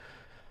Bunker.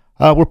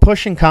 We're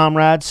pushing,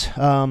 comrades.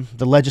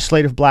 The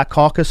Legislative Black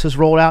Caucus has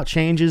rolled out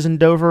changes in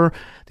Dover.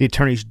 The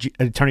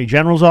Attorney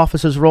General's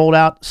office has rolled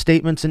out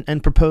statements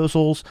and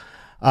proposals.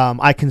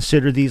 I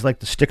consider these like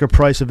the sticker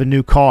price of a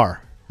new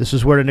car. This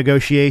is where the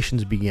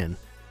negotiations begin.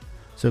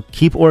 So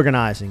keep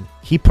organizing,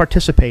 keep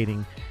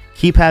participating,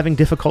 keep having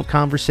difficult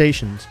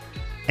conversations,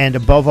 and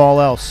above all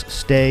else,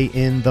 stay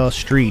in the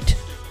street.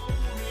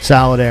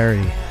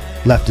 Solidarity.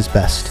 Left is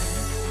best.